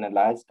best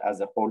analyzed as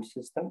a whole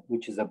system,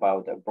 which is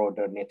about a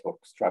broader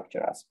network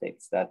structure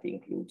aspects that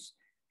includes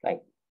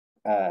like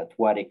to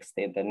what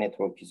extent the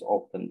network is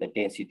open, the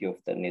density of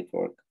the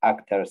network,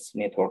 actors'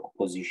 network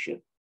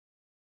position.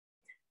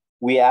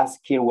 We ask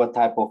here what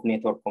type of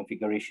network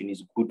configuration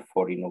is good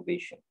for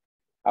innovation.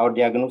 Our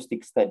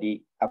diagnostic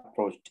study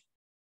approached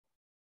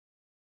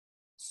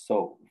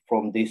so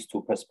from these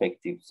 2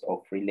 perspectives of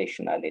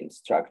relational and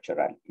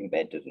structural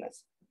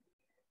embeddedness.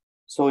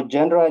 So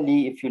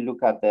generally, if you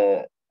look at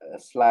the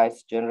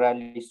slides,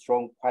 generally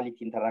strong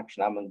quality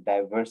interaction among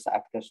diverse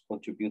actors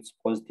contributes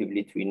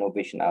positively to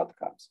innovation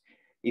outcomes.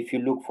 If you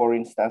look, for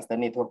instance, the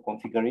network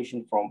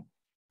configuration from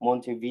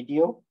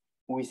Montevideo,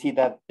 we see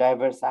that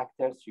diverse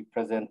actors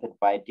represented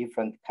by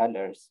different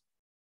colors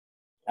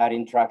are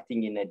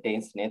interacting in a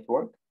dense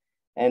network.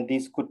 And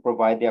this could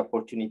provide the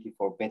opportunity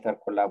for better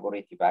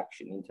collaborative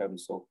action in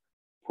terms of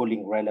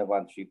pulling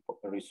relevant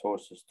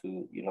resources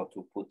to,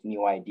 to put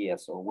new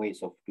ideas or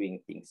ways of doing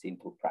things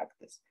into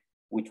practice,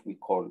 which we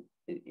call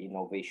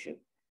innovation.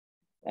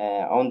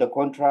 On the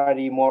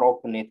contrary, more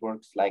open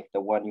networks like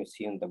the one you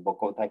see in the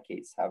Bogota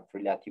case have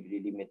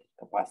relatively limited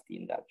capacity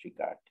in that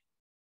regard.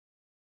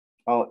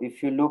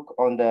 If you look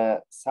on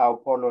the Sao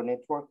Paulo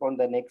network on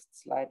the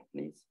next slide,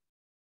 please.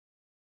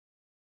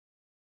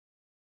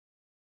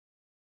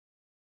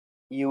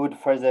 You would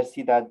further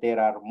see that there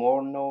are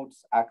more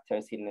nodes,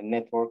 actors in a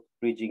network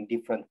bridging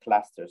different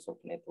clusters of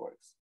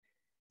networks.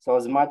 So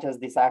as much as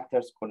these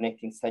actors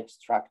connecting such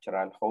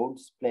structural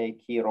wholes play a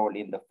key role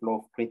in the flow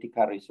of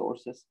critical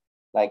resources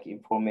like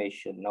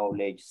information,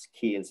 knowledge,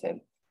 skills,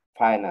 and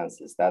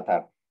finances that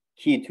are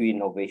key to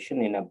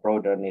innovation in a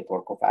broader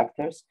network of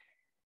actors,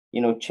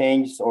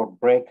 changes or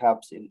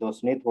breakups in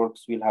those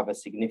networks will have a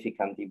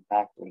significant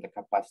impact on the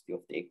capacity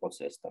of the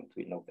ecosystem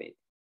to innovate.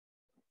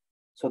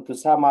 So to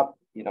sum up,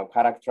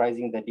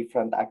 characterizing the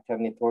different actor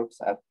networks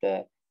at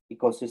the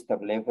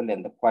ecosystem level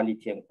and the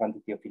quality and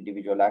quantity of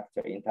individual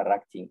actors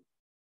interacting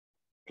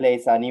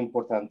plays an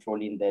important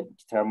role in the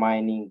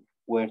determining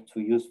where to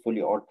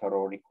usefully alter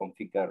or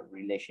reconfigure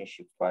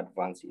relationships to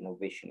advance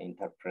innovation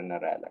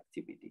entrepreneurial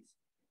activities.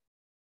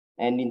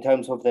 And in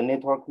terms of the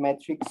network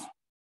metrics,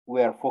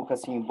 we are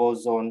focusing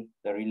both on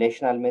the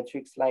relational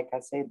metrics, like I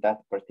said, that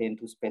pertain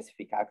to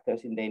specific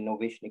actors in the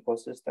innovation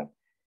ecosystem,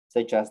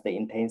 such as the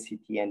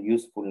intensity and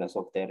usefulness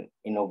of their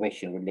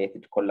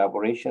innovation-related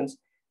collaborations,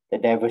 the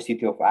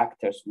diversity of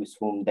actors with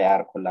whom they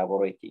are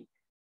collaborating,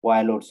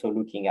 while also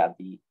looking at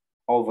the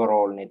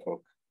overall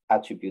network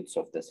attributes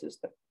of the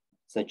system,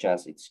 such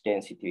as its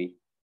density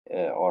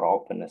or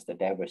openness, the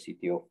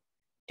diversity of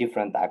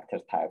different actor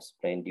types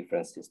playing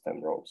different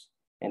system roles,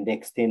 and the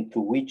extent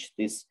to which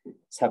this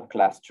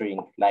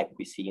subclustering, like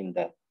we see in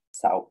the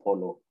Sao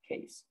Paulo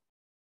case.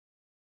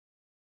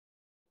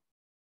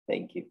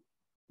 Thank you.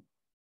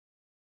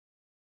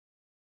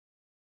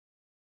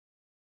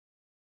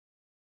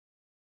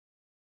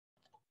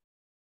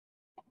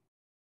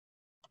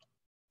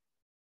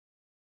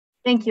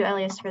 Thank you,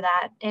 Elias, for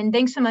that. And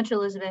thanks so much,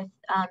 Elizabeth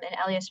and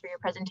Elias, for your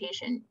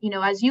presentation. You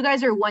know, as you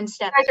guys are one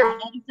step ahead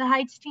of the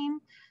HEIs team,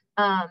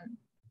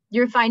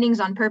 your findings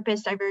on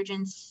purpose,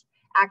 divergence,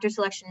 actor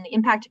selection, and the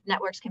impact of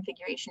networks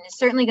configuration is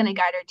certainly going to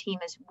guide our team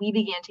as we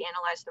begin to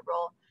analyze the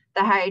role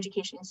that higher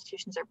education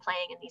institutions are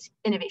playing in these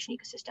innovation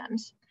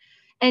ecosystems.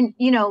 And,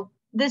 you know,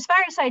 this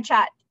fireside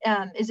chat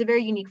is a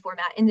very unique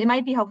format, and it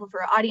might be helpful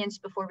for our audience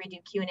before we do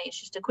Q&As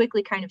just to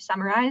quickly kind of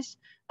summarize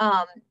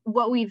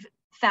what we've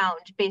found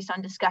based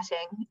on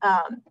discussing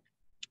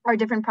our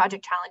different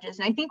project challenges.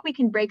 And I think we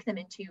can break them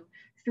into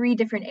 3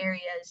 different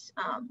areas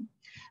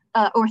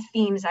or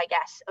themes, I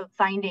guess, of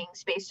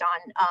findings based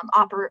on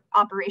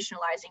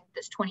operationalizing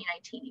this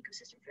 2019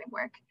 ecosystem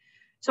framework.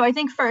 So I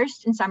think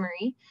first, in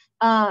summary,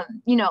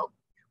 you know,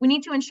 we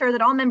need to ensure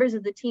that all members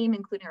of the team,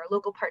 including our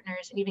local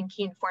partners and even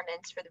key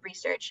informants for the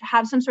research,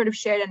 have some sort of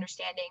shared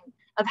understanding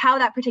of how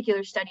that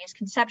particular study is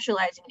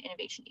conceptualizing an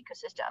innovation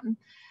ecosystem.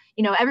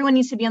 You know, everyone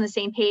needs to be on the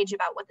same page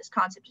about what this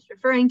concept is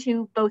referring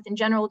to, both in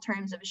general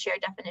terms of a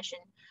shared definition,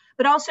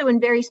 but also in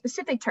very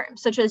specific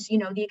terms, such as, you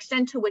know, the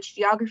extent to which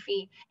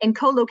geography and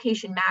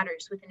co-location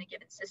matters within a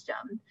given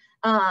system.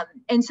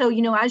 And so,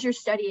 you know, as you're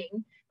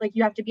studying, like,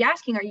 you have to be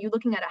asking, are you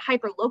looking at a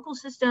hyper-local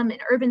system, an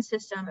urban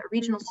system, a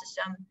regional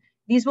system?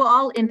 These will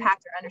all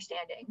impact our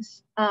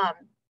understandings.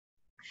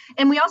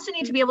 And we also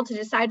need to be able to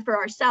decide for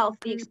ourselves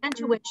the extent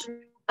to which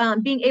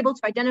being able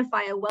to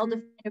identify a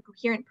well-defined or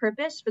coherent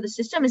purpose for the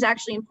system is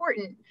actually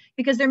important,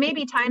 because there may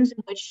be times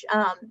in which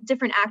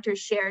different actors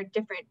share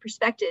different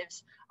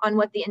perspectives on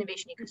what the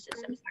innovation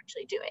ecosystem is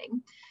actually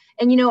doing.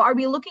 And, you know, are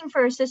we looking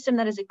for a system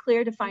that has a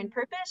clear defined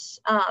purpose?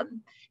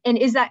 And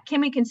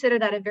can we consider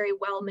that a very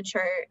well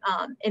mature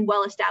and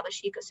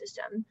well-established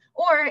ecosystem?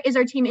 Or is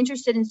our team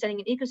interested in setting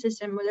an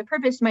ecosystem where the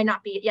purpose might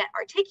not be yet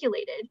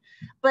articulated,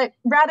 but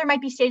rather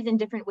might be stated in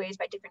different ways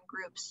by different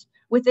groups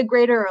with a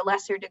greater or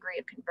lesser degree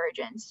of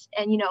convergence?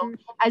 And, you know,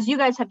 as you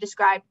guys have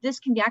described, this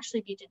can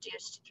actually be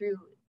deduced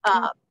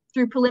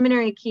through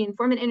preliminary key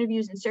informant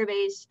interviews and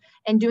surveys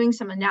and doing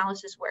some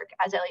analysis work,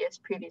 as Elias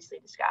previously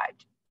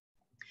described.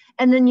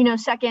 And then, you know,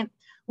 second,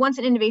 once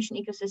an innovation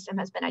ecosystem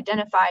has been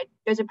identified,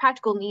 there's a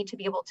practical need to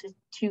be able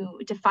to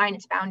define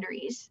its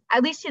boundaries,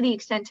 at least to the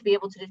extent to be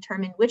able to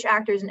determine which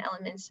actors and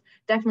elements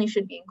definitely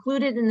should be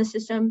included in the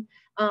system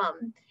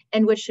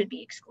and which should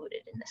be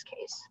excluded in this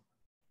case.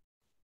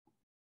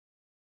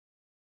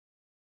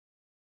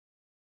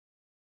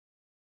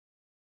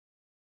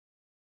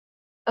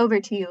 Over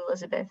to you,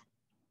 Elizabeth.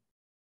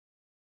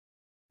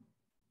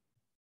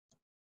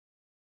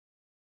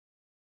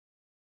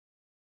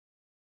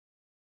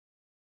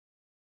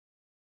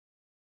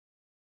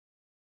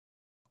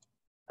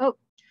 Oh.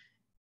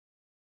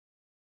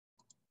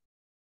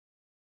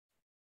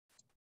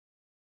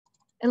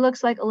 It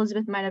looks like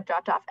Elizabeth might have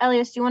dropped off.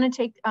 Elias, do you want to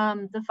take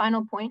the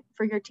final point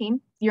for your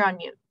team? You're on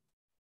mute.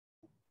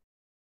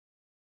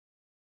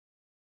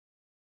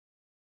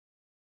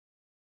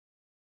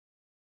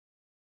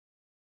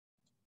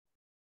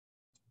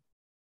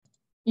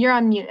 You're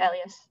on mute,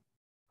 Elias.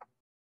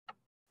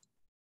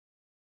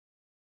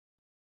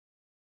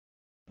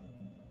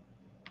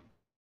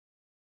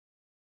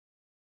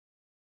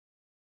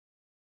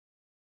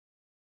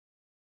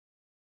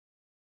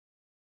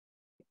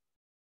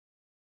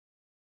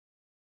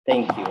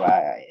 Thank you.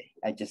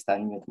 I just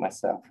unmute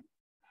myself.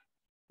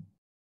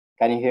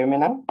 Can you hear me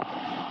now?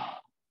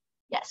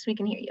 Yes, we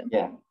can hear you.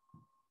 Yeah.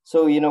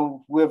 So, you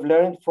know, we've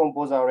learned from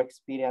both our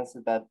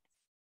experiences that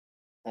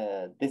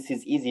this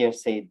is easier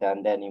said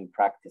than done in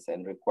practice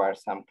and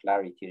requires some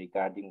clarity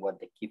regarding what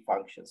the key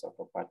functions of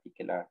a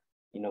particular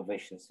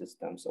innovation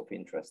systems of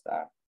interest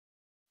are,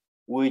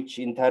 which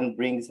in turn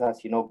brings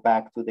us, you know,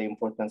 back to the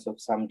importance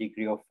of some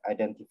degree of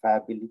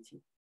identifiable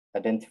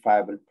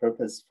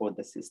purpose for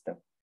the system,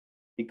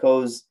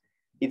 because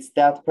it's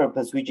that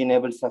purpose which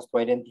enables us to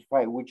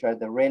identify which are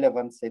the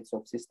relevant sets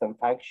of system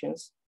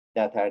functions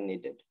that are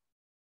needed.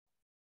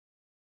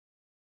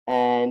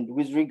 And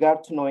with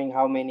regard to knowing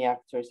how many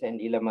actors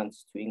and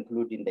elements to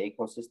include in the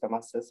ecosystem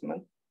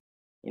assessment,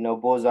 you know,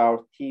 both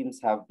our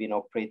teams have been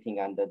operating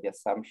under the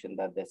assumption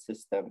that the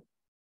system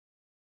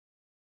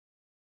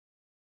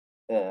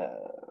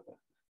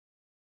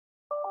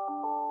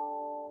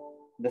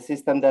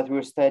that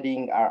we're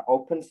studying are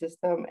open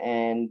system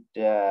and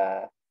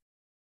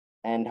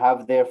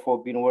have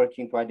therefore been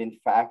working to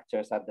identify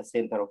actors at the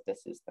center of the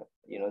system.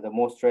 You know, the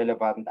most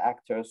relevant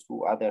actors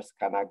who others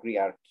can agree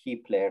are key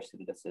players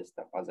in the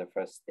system as a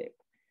first step.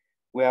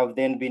 We have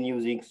then been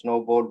using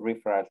snowball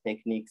referral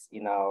techniques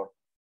in our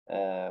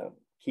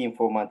key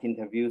informant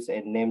interviews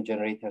and name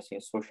generators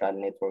in social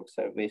network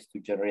surveys to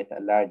generate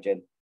a large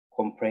and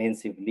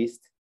comprehensive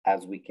list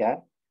as we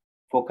can,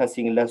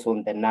 focusing less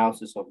on the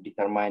nuances of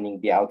determining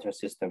the outer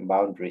system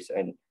boundaries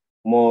and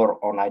more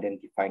on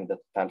identifying the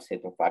total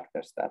set of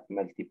actors that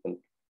multiple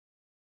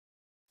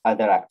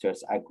other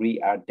actors agree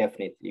are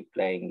definitely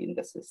playing in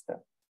the system.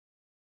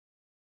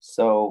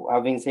 So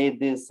having said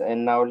this,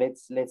 and now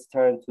let's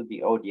turn to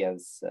the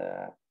audience.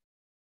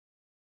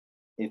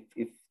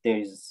 If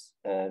there's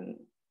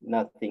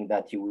nothing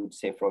that you would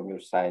say from your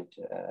side,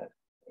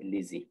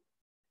 Lizzie.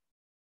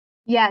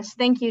 Yes,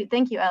 thank you,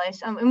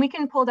 Elias. And we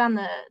can pull down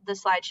the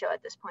slideshow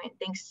at this point.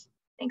 Thanks,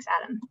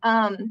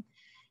 Adam.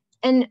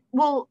 And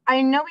well,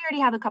 I know we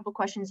already have a couple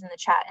questions in the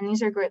chat, and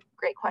these are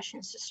great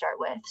questions to start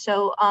with.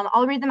 So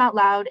I'll read them out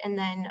loud, and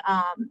then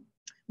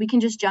we can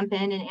just jump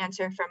in and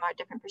answer from our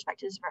different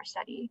perspectives of our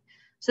study.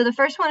 So the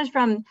first one is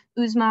from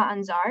Uzma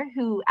Anzar,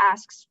 who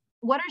asks,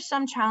 what are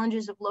some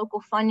challenges of local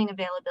funding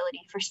availability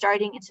for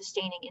starting and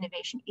sustaining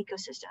innovation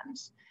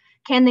ecosystems?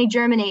 Can they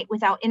germinate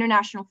without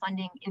international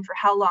funding, and for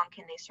how long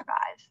can they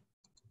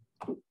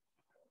survive?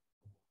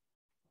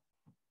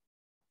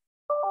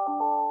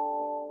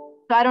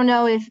 So I don't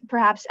know if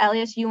perhaps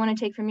Elias, you want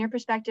to take from your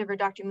perspective, or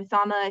Dr.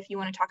 Muthama, if you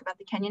want to talk about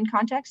the Kenyan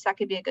context, that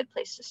could be a good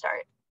place to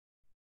start.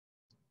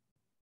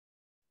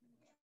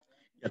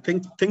 Yeah,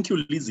 thank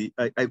you, Lizzie.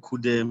 I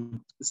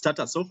could start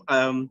us off.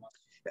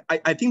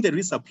 I think there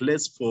is a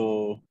place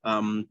for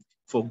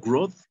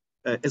growth,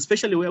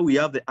 especially where we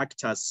have the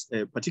actors,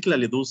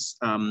 particularly those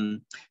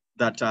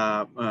that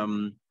are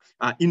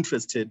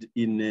interested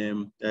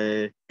in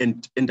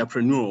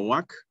entrepreneurial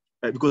work,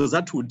 because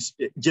that would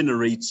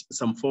generate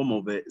some form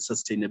of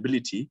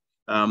sustainability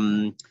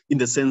in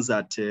the sense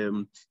that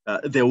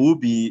there will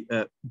be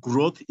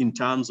growth in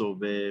terms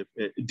of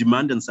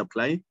demand and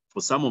supply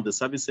for some of the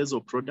services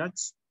or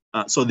products.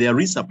 So there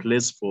is a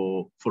place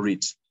for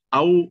it.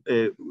 How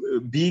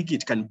big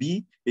it can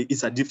be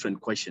is a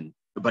different question,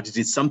 but it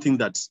is something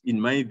that,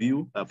 in my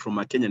view, from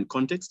a Kenyan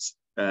context,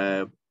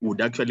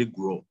 would actually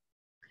grow.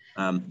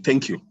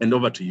 Thank you, and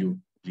over to you,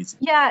 please.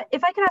 Yeah,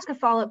 if I could ask a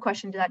follow-up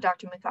question to that,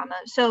 Dr. Muthama.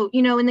 So,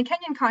 you know, in the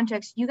Kenyan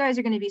context, you guys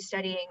are going to be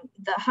studying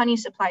the honey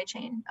supply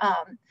chain.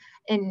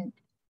 And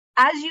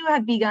as you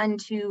have begun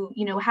to,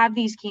 you know, have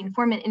these key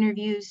informant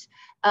interviews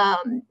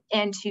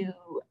and to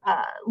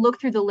look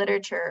through the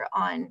literature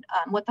on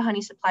what the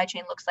honey supply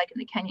chain looks like in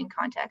the Kenyan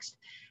context,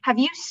 have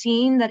you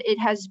seen that it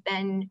has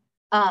been,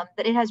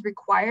 that it has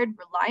required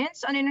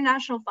reliance on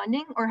international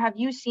funding, or have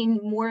you seen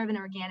more of an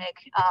organic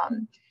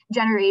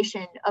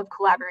generation of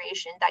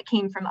collaboration that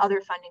came from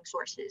other funding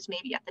sources,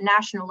 maybe at the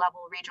national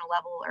level, regional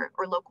level,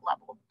 or local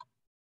level?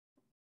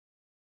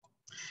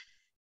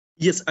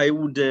 Yes, I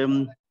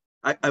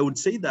would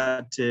say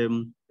that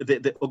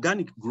the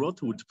organic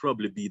growth would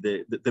probably be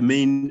the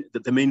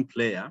main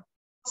player.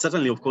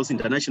 Certainly, of course,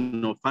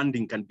 international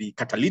funding can be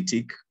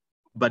catalytic,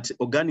 but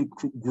organic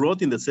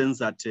growth in the sense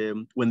that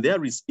when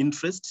there is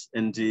interest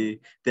and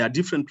there are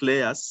different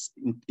players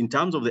in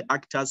terms of the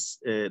actors,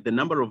 the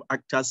number of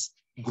actors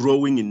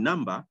growing in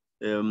number,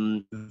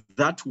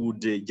 that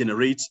would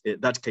generate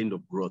that kind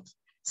of growth.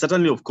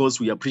 Certainly, of course,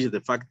 we appreciate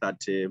the fact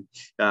that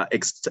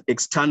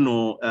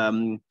external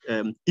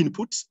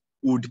input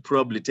would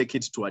probably take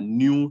it to a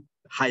new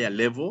higher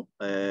level,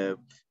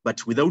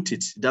 but without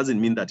it, doesn't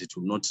mean that it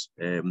will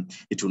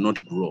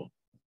not grow.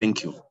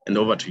 Thank you, and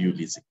over to you,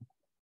 Lizzie.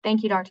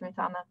 Thank you, Dr.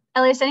 Muthama.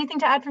 Elias, anything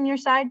to add from your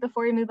side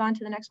before we move on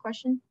to the next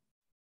question?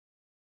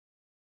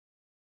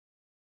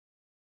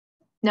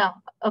 No,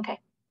 okay.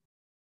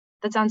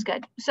 That sounds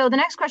good. So the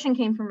next question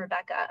came from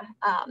Rebecca,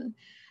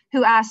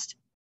 who asked,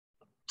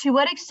 to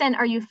what extent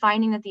are you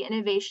finding that the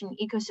innovation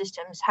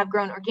ecosystems have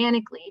grown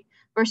organically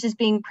versus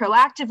being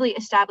proactively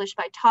established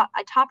by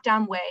a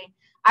top-down way,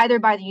 either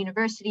by the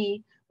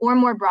university or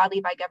more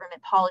broadly by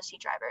government policy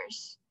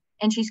drivers?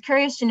 And she's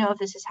curious to know if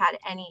this has had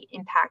any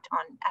impact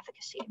on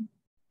efficacy.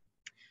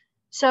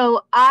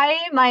 So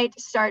I might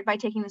start by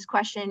taking this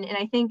question, and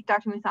I think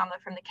Dr. Muthama,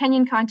 from the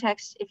Kenyan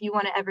context, if you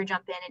want to ever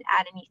jump in and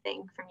add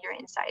anything from your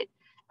insight,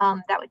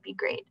 that would be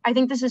great. I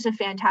think this is a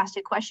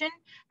fantastic question,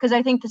 because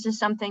I think this is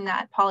something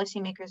that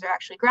policymakers are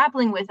actually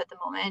grappling with at the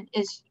moment,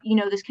 is, you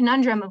know, this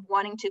conundrum of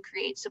wanting to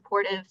create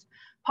supportive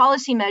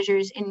policy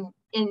measures in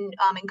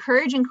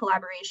encouraging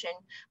collaboration,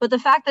 but the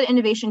fact that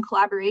innovation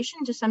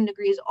collaboration to some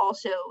degree is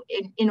also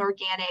an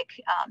inorganic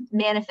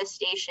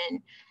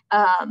manifestation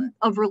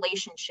of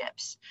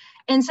relationships.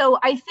 And so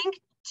I think,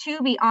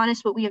 to be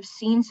honest, what we have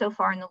seen so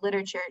far in the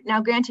literature,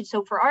 now granted,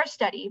 so for our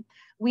study,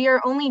 we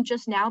are only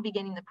just now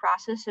beginning the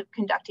process of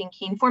conducting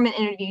key informant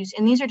interviews,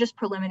 and these are just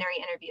preliminary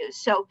interviews.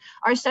 So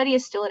our study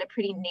is still at a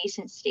pretty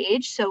nascent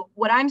stage. So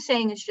what I'm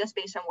saying is just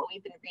based on what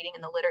we've been reading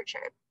in the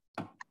literature,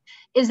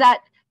 is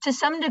that to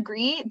some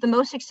degree, the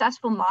most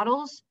successful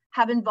models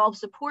have involved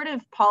supportive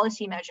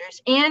policy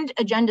measures and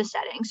agenda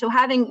setting. So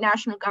having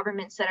national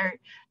governments that are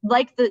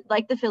like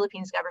the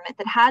Philippines government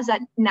that has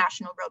that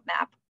national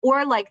roadmap,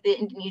 or like the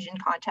Indonesian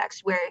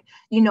context where,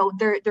 you know,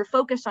 they're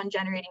focused on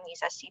generating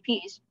these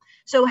STPs.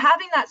 So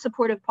having that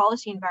supportive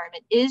policy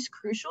environment is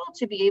crucial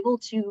to be able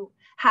to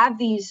have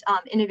these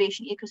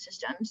innovation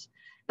ecosystems.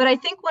 But I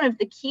think one of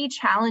the key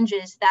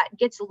challenges that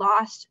gets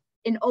lost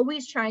in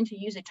always trying to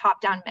use a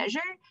top-down measure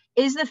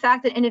is the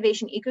fact that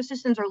innovation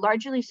ecosystems are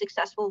largely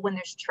successful when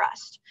there's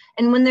trust,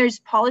 and when there's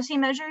policy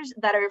measures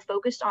that are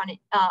focused on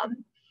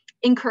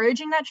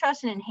encouraging that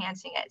trust and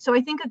enhancing it. So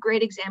I think a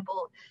great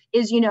example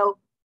is, you know,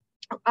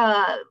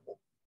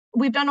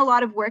 we've done a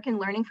lot of work and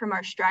learning from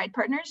our STRIDE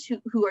partners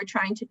who are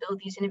trying to build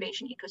these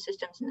innovation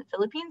ecosystems in the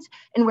Philippines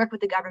and work with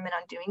the government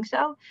on doing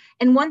so.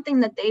 And one thing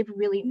that they've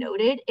really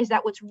noted is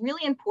that what's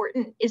really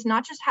important is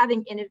not just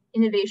having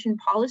innovation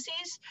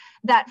policies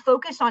that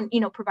focus on,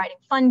 providing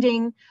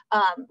funding,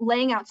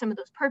 laying out some of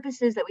those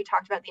purposes that we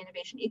talked about, the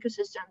innovation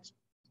ecosystems,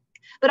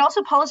 but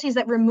also policies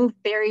that remove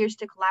barriers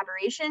to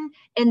collaboration,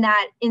 and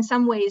that in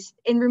some ways,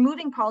 in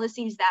removing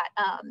policies that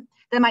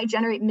that might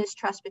generate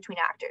mistrust between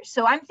actors.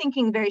 So I'm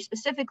thinking very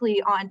specifically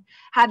on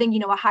having,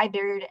 a high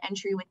barrier to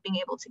entry with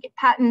being able to get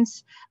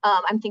patents.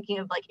 I'm thinking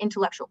of like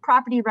intellectual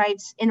property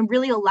rights, and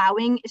really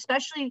allowing,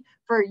 especially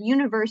for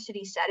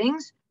university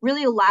settings,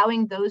 really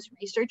allowing those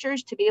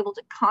researchers to be able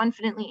to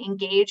confidently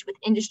engage with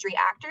industry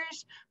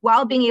actors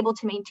while being able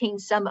to maintain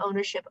some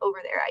ownership over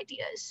their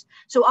ideas.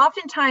 So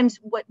oftentimes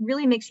what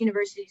really makes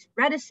universities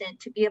reticent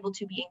to be able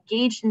to be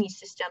engaged in these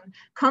systems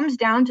comes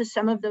down to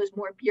some of those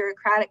more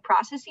bureaucratic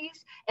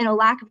processes and a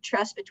lack of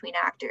trust between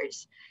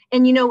actors.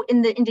 And,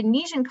 in the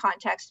Indonesian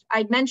context,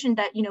 I'd mentioned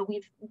that,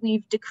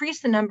 we've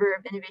decreased the number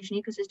of innovation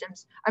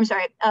ecosystems,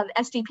 of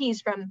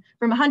SDPs from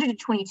 100 to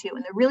 22,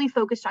 and they're really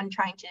focused on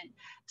trying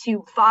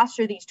to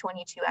foster these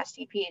 22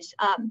 SDPs.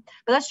 But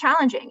that's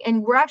challenging.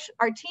 And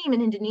our team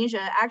in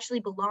Indonesia actually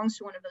belongs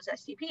to one of those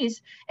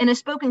SDPs and has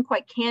spoken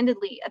quite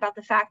candidly about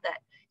the fact that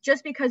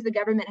just because the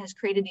government has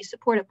created these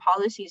supportive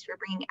policies for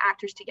bringing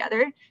actors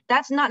together,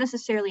 that's not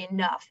necessarily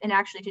enough and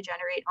actually to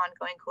generate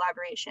ongoing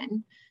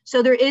collaboration.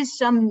 So there is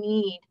some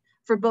need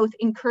for both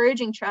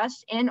encouraging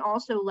trust and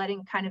also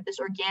letting kind of this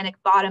organic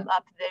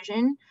bottom-up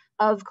vision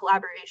of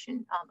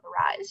collaboration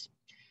arise.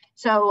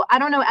 So I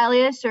don't know,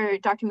 Elias or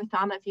Dr.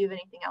 Muthama, if you have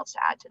anything else to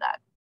add to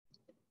that.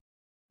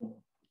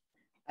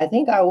 I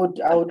think I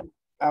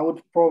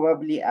would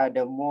probably add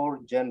a more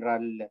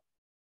general,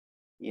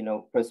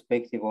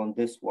 perspective on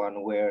this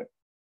one, where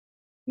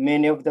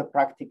many of the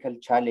practical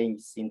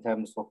challenges in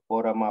terms of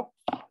bottom-up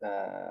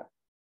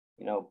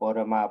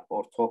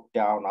or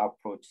top-down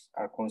approach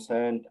are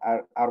concerned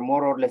are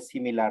more or less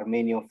similar.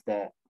 Many of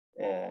the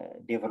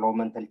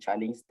developmental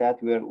challenges that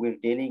we're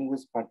dealing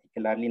with,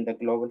 particularly in the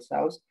global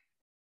South,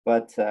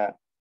 but the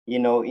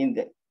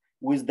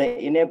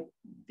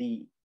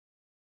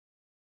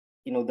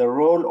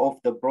role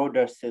of the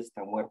broader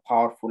system where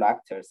powerful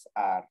actors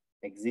are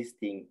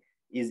existing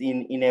is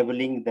in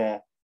enabling the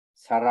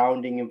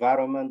surrounding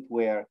environment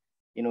where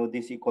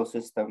this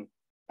ecosystem,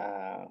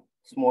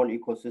 small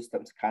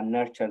ecosystems can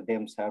nurture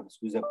themselves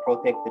with a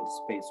protected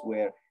space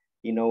where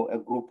a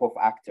group of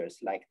actors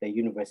like the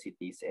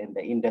universities and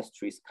the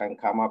industries can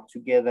come up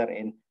together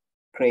and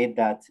create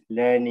that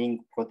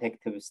learning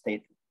protective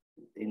state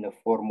in the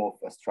form of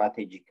a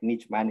strategic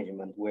niche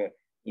management, where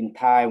in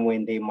time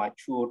when they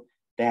mature,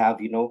 they have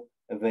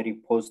a very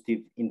positive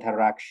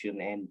interaction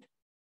and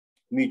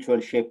mutual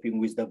shaping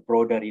with the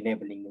broader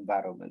enabling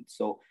environment.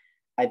 So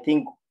I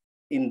think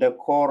in the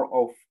core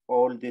of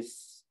all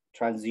this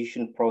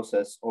transition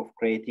process of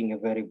creating a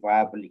very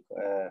viable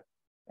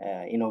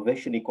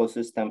innovation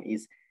ecosystem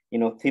is,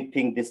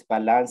 tipping this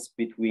balance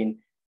between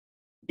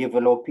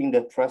developing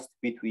the trust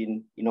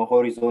between,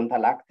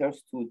 horizontal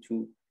actors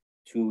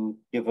to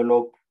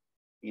develop,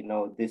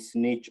 this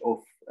niche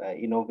of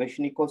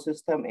innovation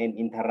ecosystem and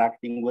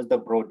interacting with the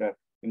broader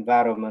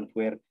environment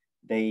where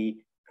they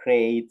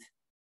create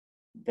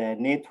the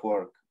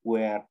network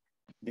where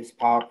these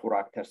powerful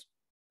actors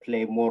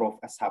play more of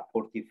a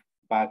supportive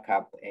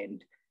backup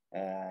and,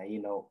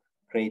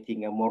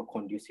 creating a more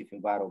conducive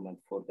environment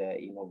for the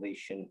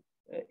innovation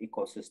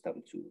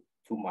ecosystem to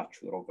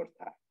mature over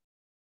time.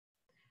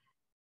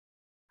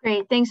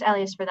 Great, thanks,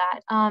 Elias, for that.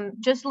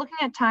 Just looking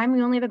at time,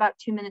 we only have about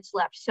 2 minutes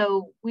left.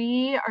 So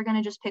we are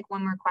gonna just pick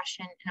one more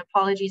question, and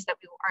apologies that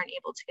we aren't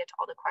able to get to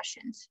all the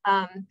questions.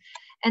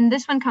 And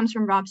this one comes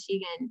from Rob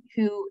Segan,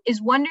 who is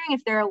wondering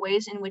if there are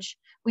ways in which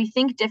we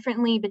think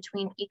differently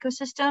between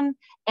ecosystem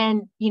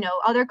and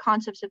other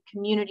concepts of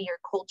community or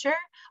culture,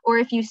 or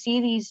if you see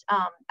these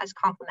as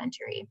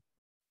complementary.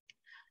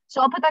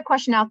 So I'll put that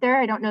question out there.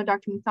 I don't know,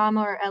 Dr.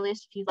 Muthama or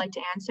Elias, if you'd like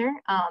to answer.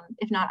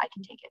 If not, I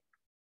can take it.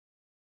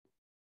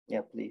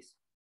 Yeah, please.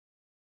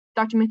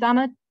 Dr.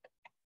 Muthama?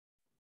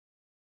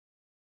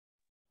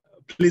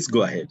 Please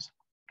go ahead.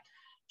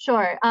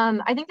 Sure.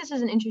 I think this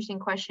is an interesting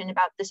question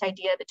about this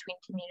idea between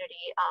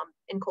community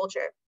and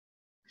culture.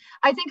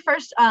 I think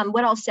first,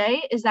 what I'll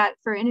say is that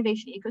for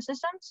innovation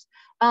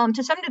ecosystems,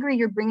 to some degree,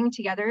 you're bringing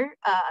together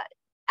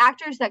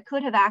actors that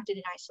could have acted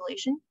in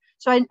isolation.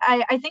 So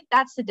I think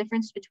that's the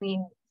difference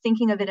between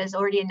thinking of it as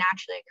already a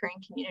naturally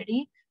occurring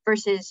community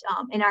versus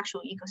an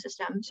actual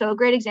ecosystem. So a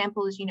great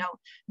example is,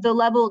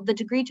 the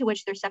degree to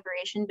which there's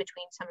separation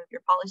between some of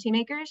your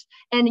policymakers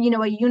and,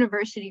 a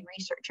university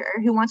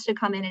researcher who wants to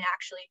come in and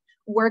actually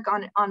work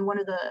on one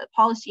of the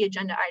policy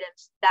agenda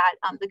items that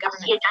the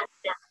government.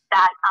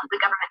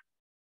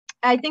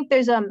 I think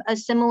there's a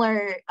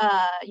similar,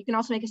 you can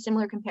also make a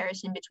similar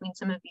comparison between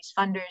some of these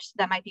funders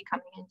that might be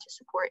coming in to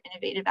support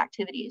innovative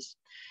activities.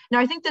 Now,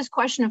 I think this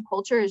question of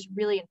culture is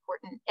really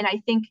important. And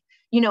I think,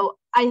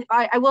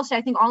 I will say,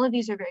 I think all of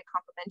these are very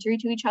complementary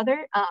to each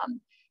other.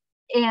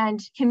 and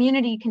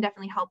community can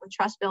definitely help with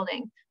trust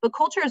building, but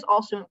culture is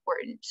also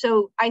important.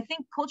 So I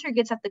think culture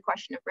gets at the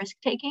question of risk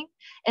taking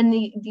and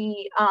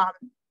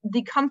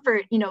the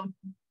comfort, you know,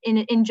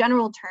 in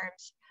general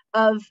terms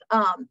of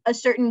a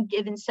certain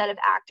given set of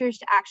actors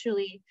to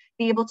actually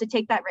be able to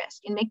take that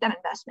risk and make that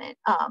investment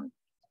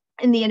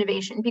in the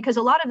innovation, because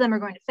a lot of them are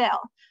going to fail.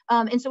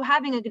 And so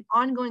having an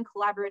ongoing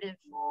collaborative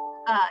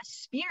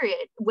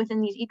spirit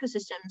within these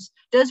ecosystems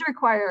does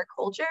require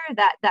a culture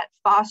that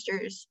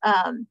fosters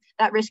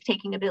that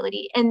risk-taking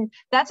ability. And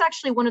that's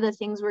actually one of the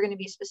things we're going to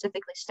be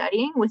specifically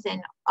studying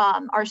within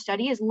our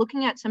study, is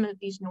looking at some of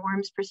these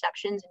norms,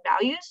 perceptions, and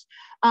values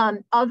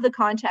of the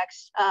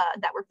context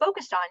that we're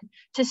focused on,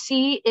 to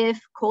see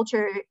if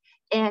culture,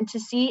 and to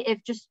see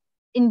if just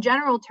in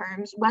general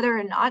terms, whether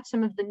or not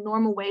some of the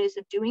normal ways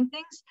of doing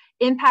things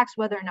impacts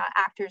whether or not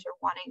actors are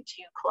wanting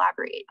to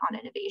collaborate on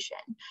innovation.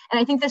 And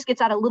I think this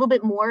gets at a little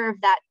bit more of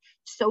that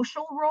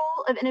social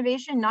role of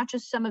innovation, not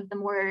just some of the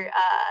more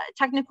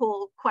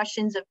technical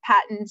questions of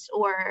patents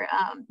or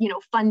you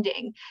know,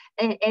 funding,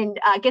 and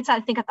gets at,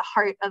 I think, at the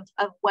heart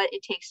of what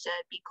it takes to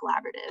be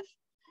collaborative.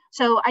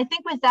 So I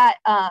think with that,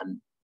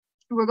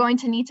 we're going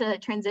to need to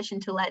transition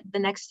to let the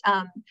next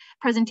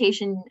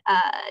presentation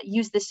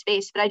use this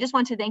space. But I just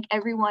want to thank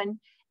everyone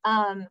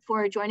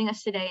for joining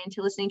us today and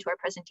to listening to our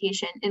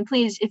presentation. And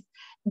please, if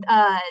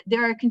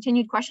there are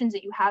continued questions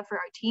that you have for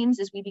our teams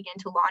as we begin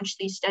to launch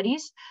these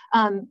studies,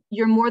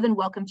 you're more than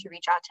welcome to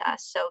reach out to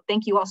us. So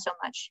thank you all so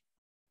much.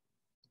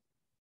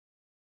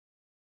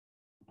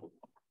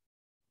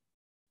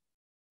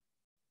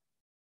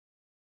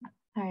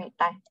 All right,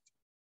 bye.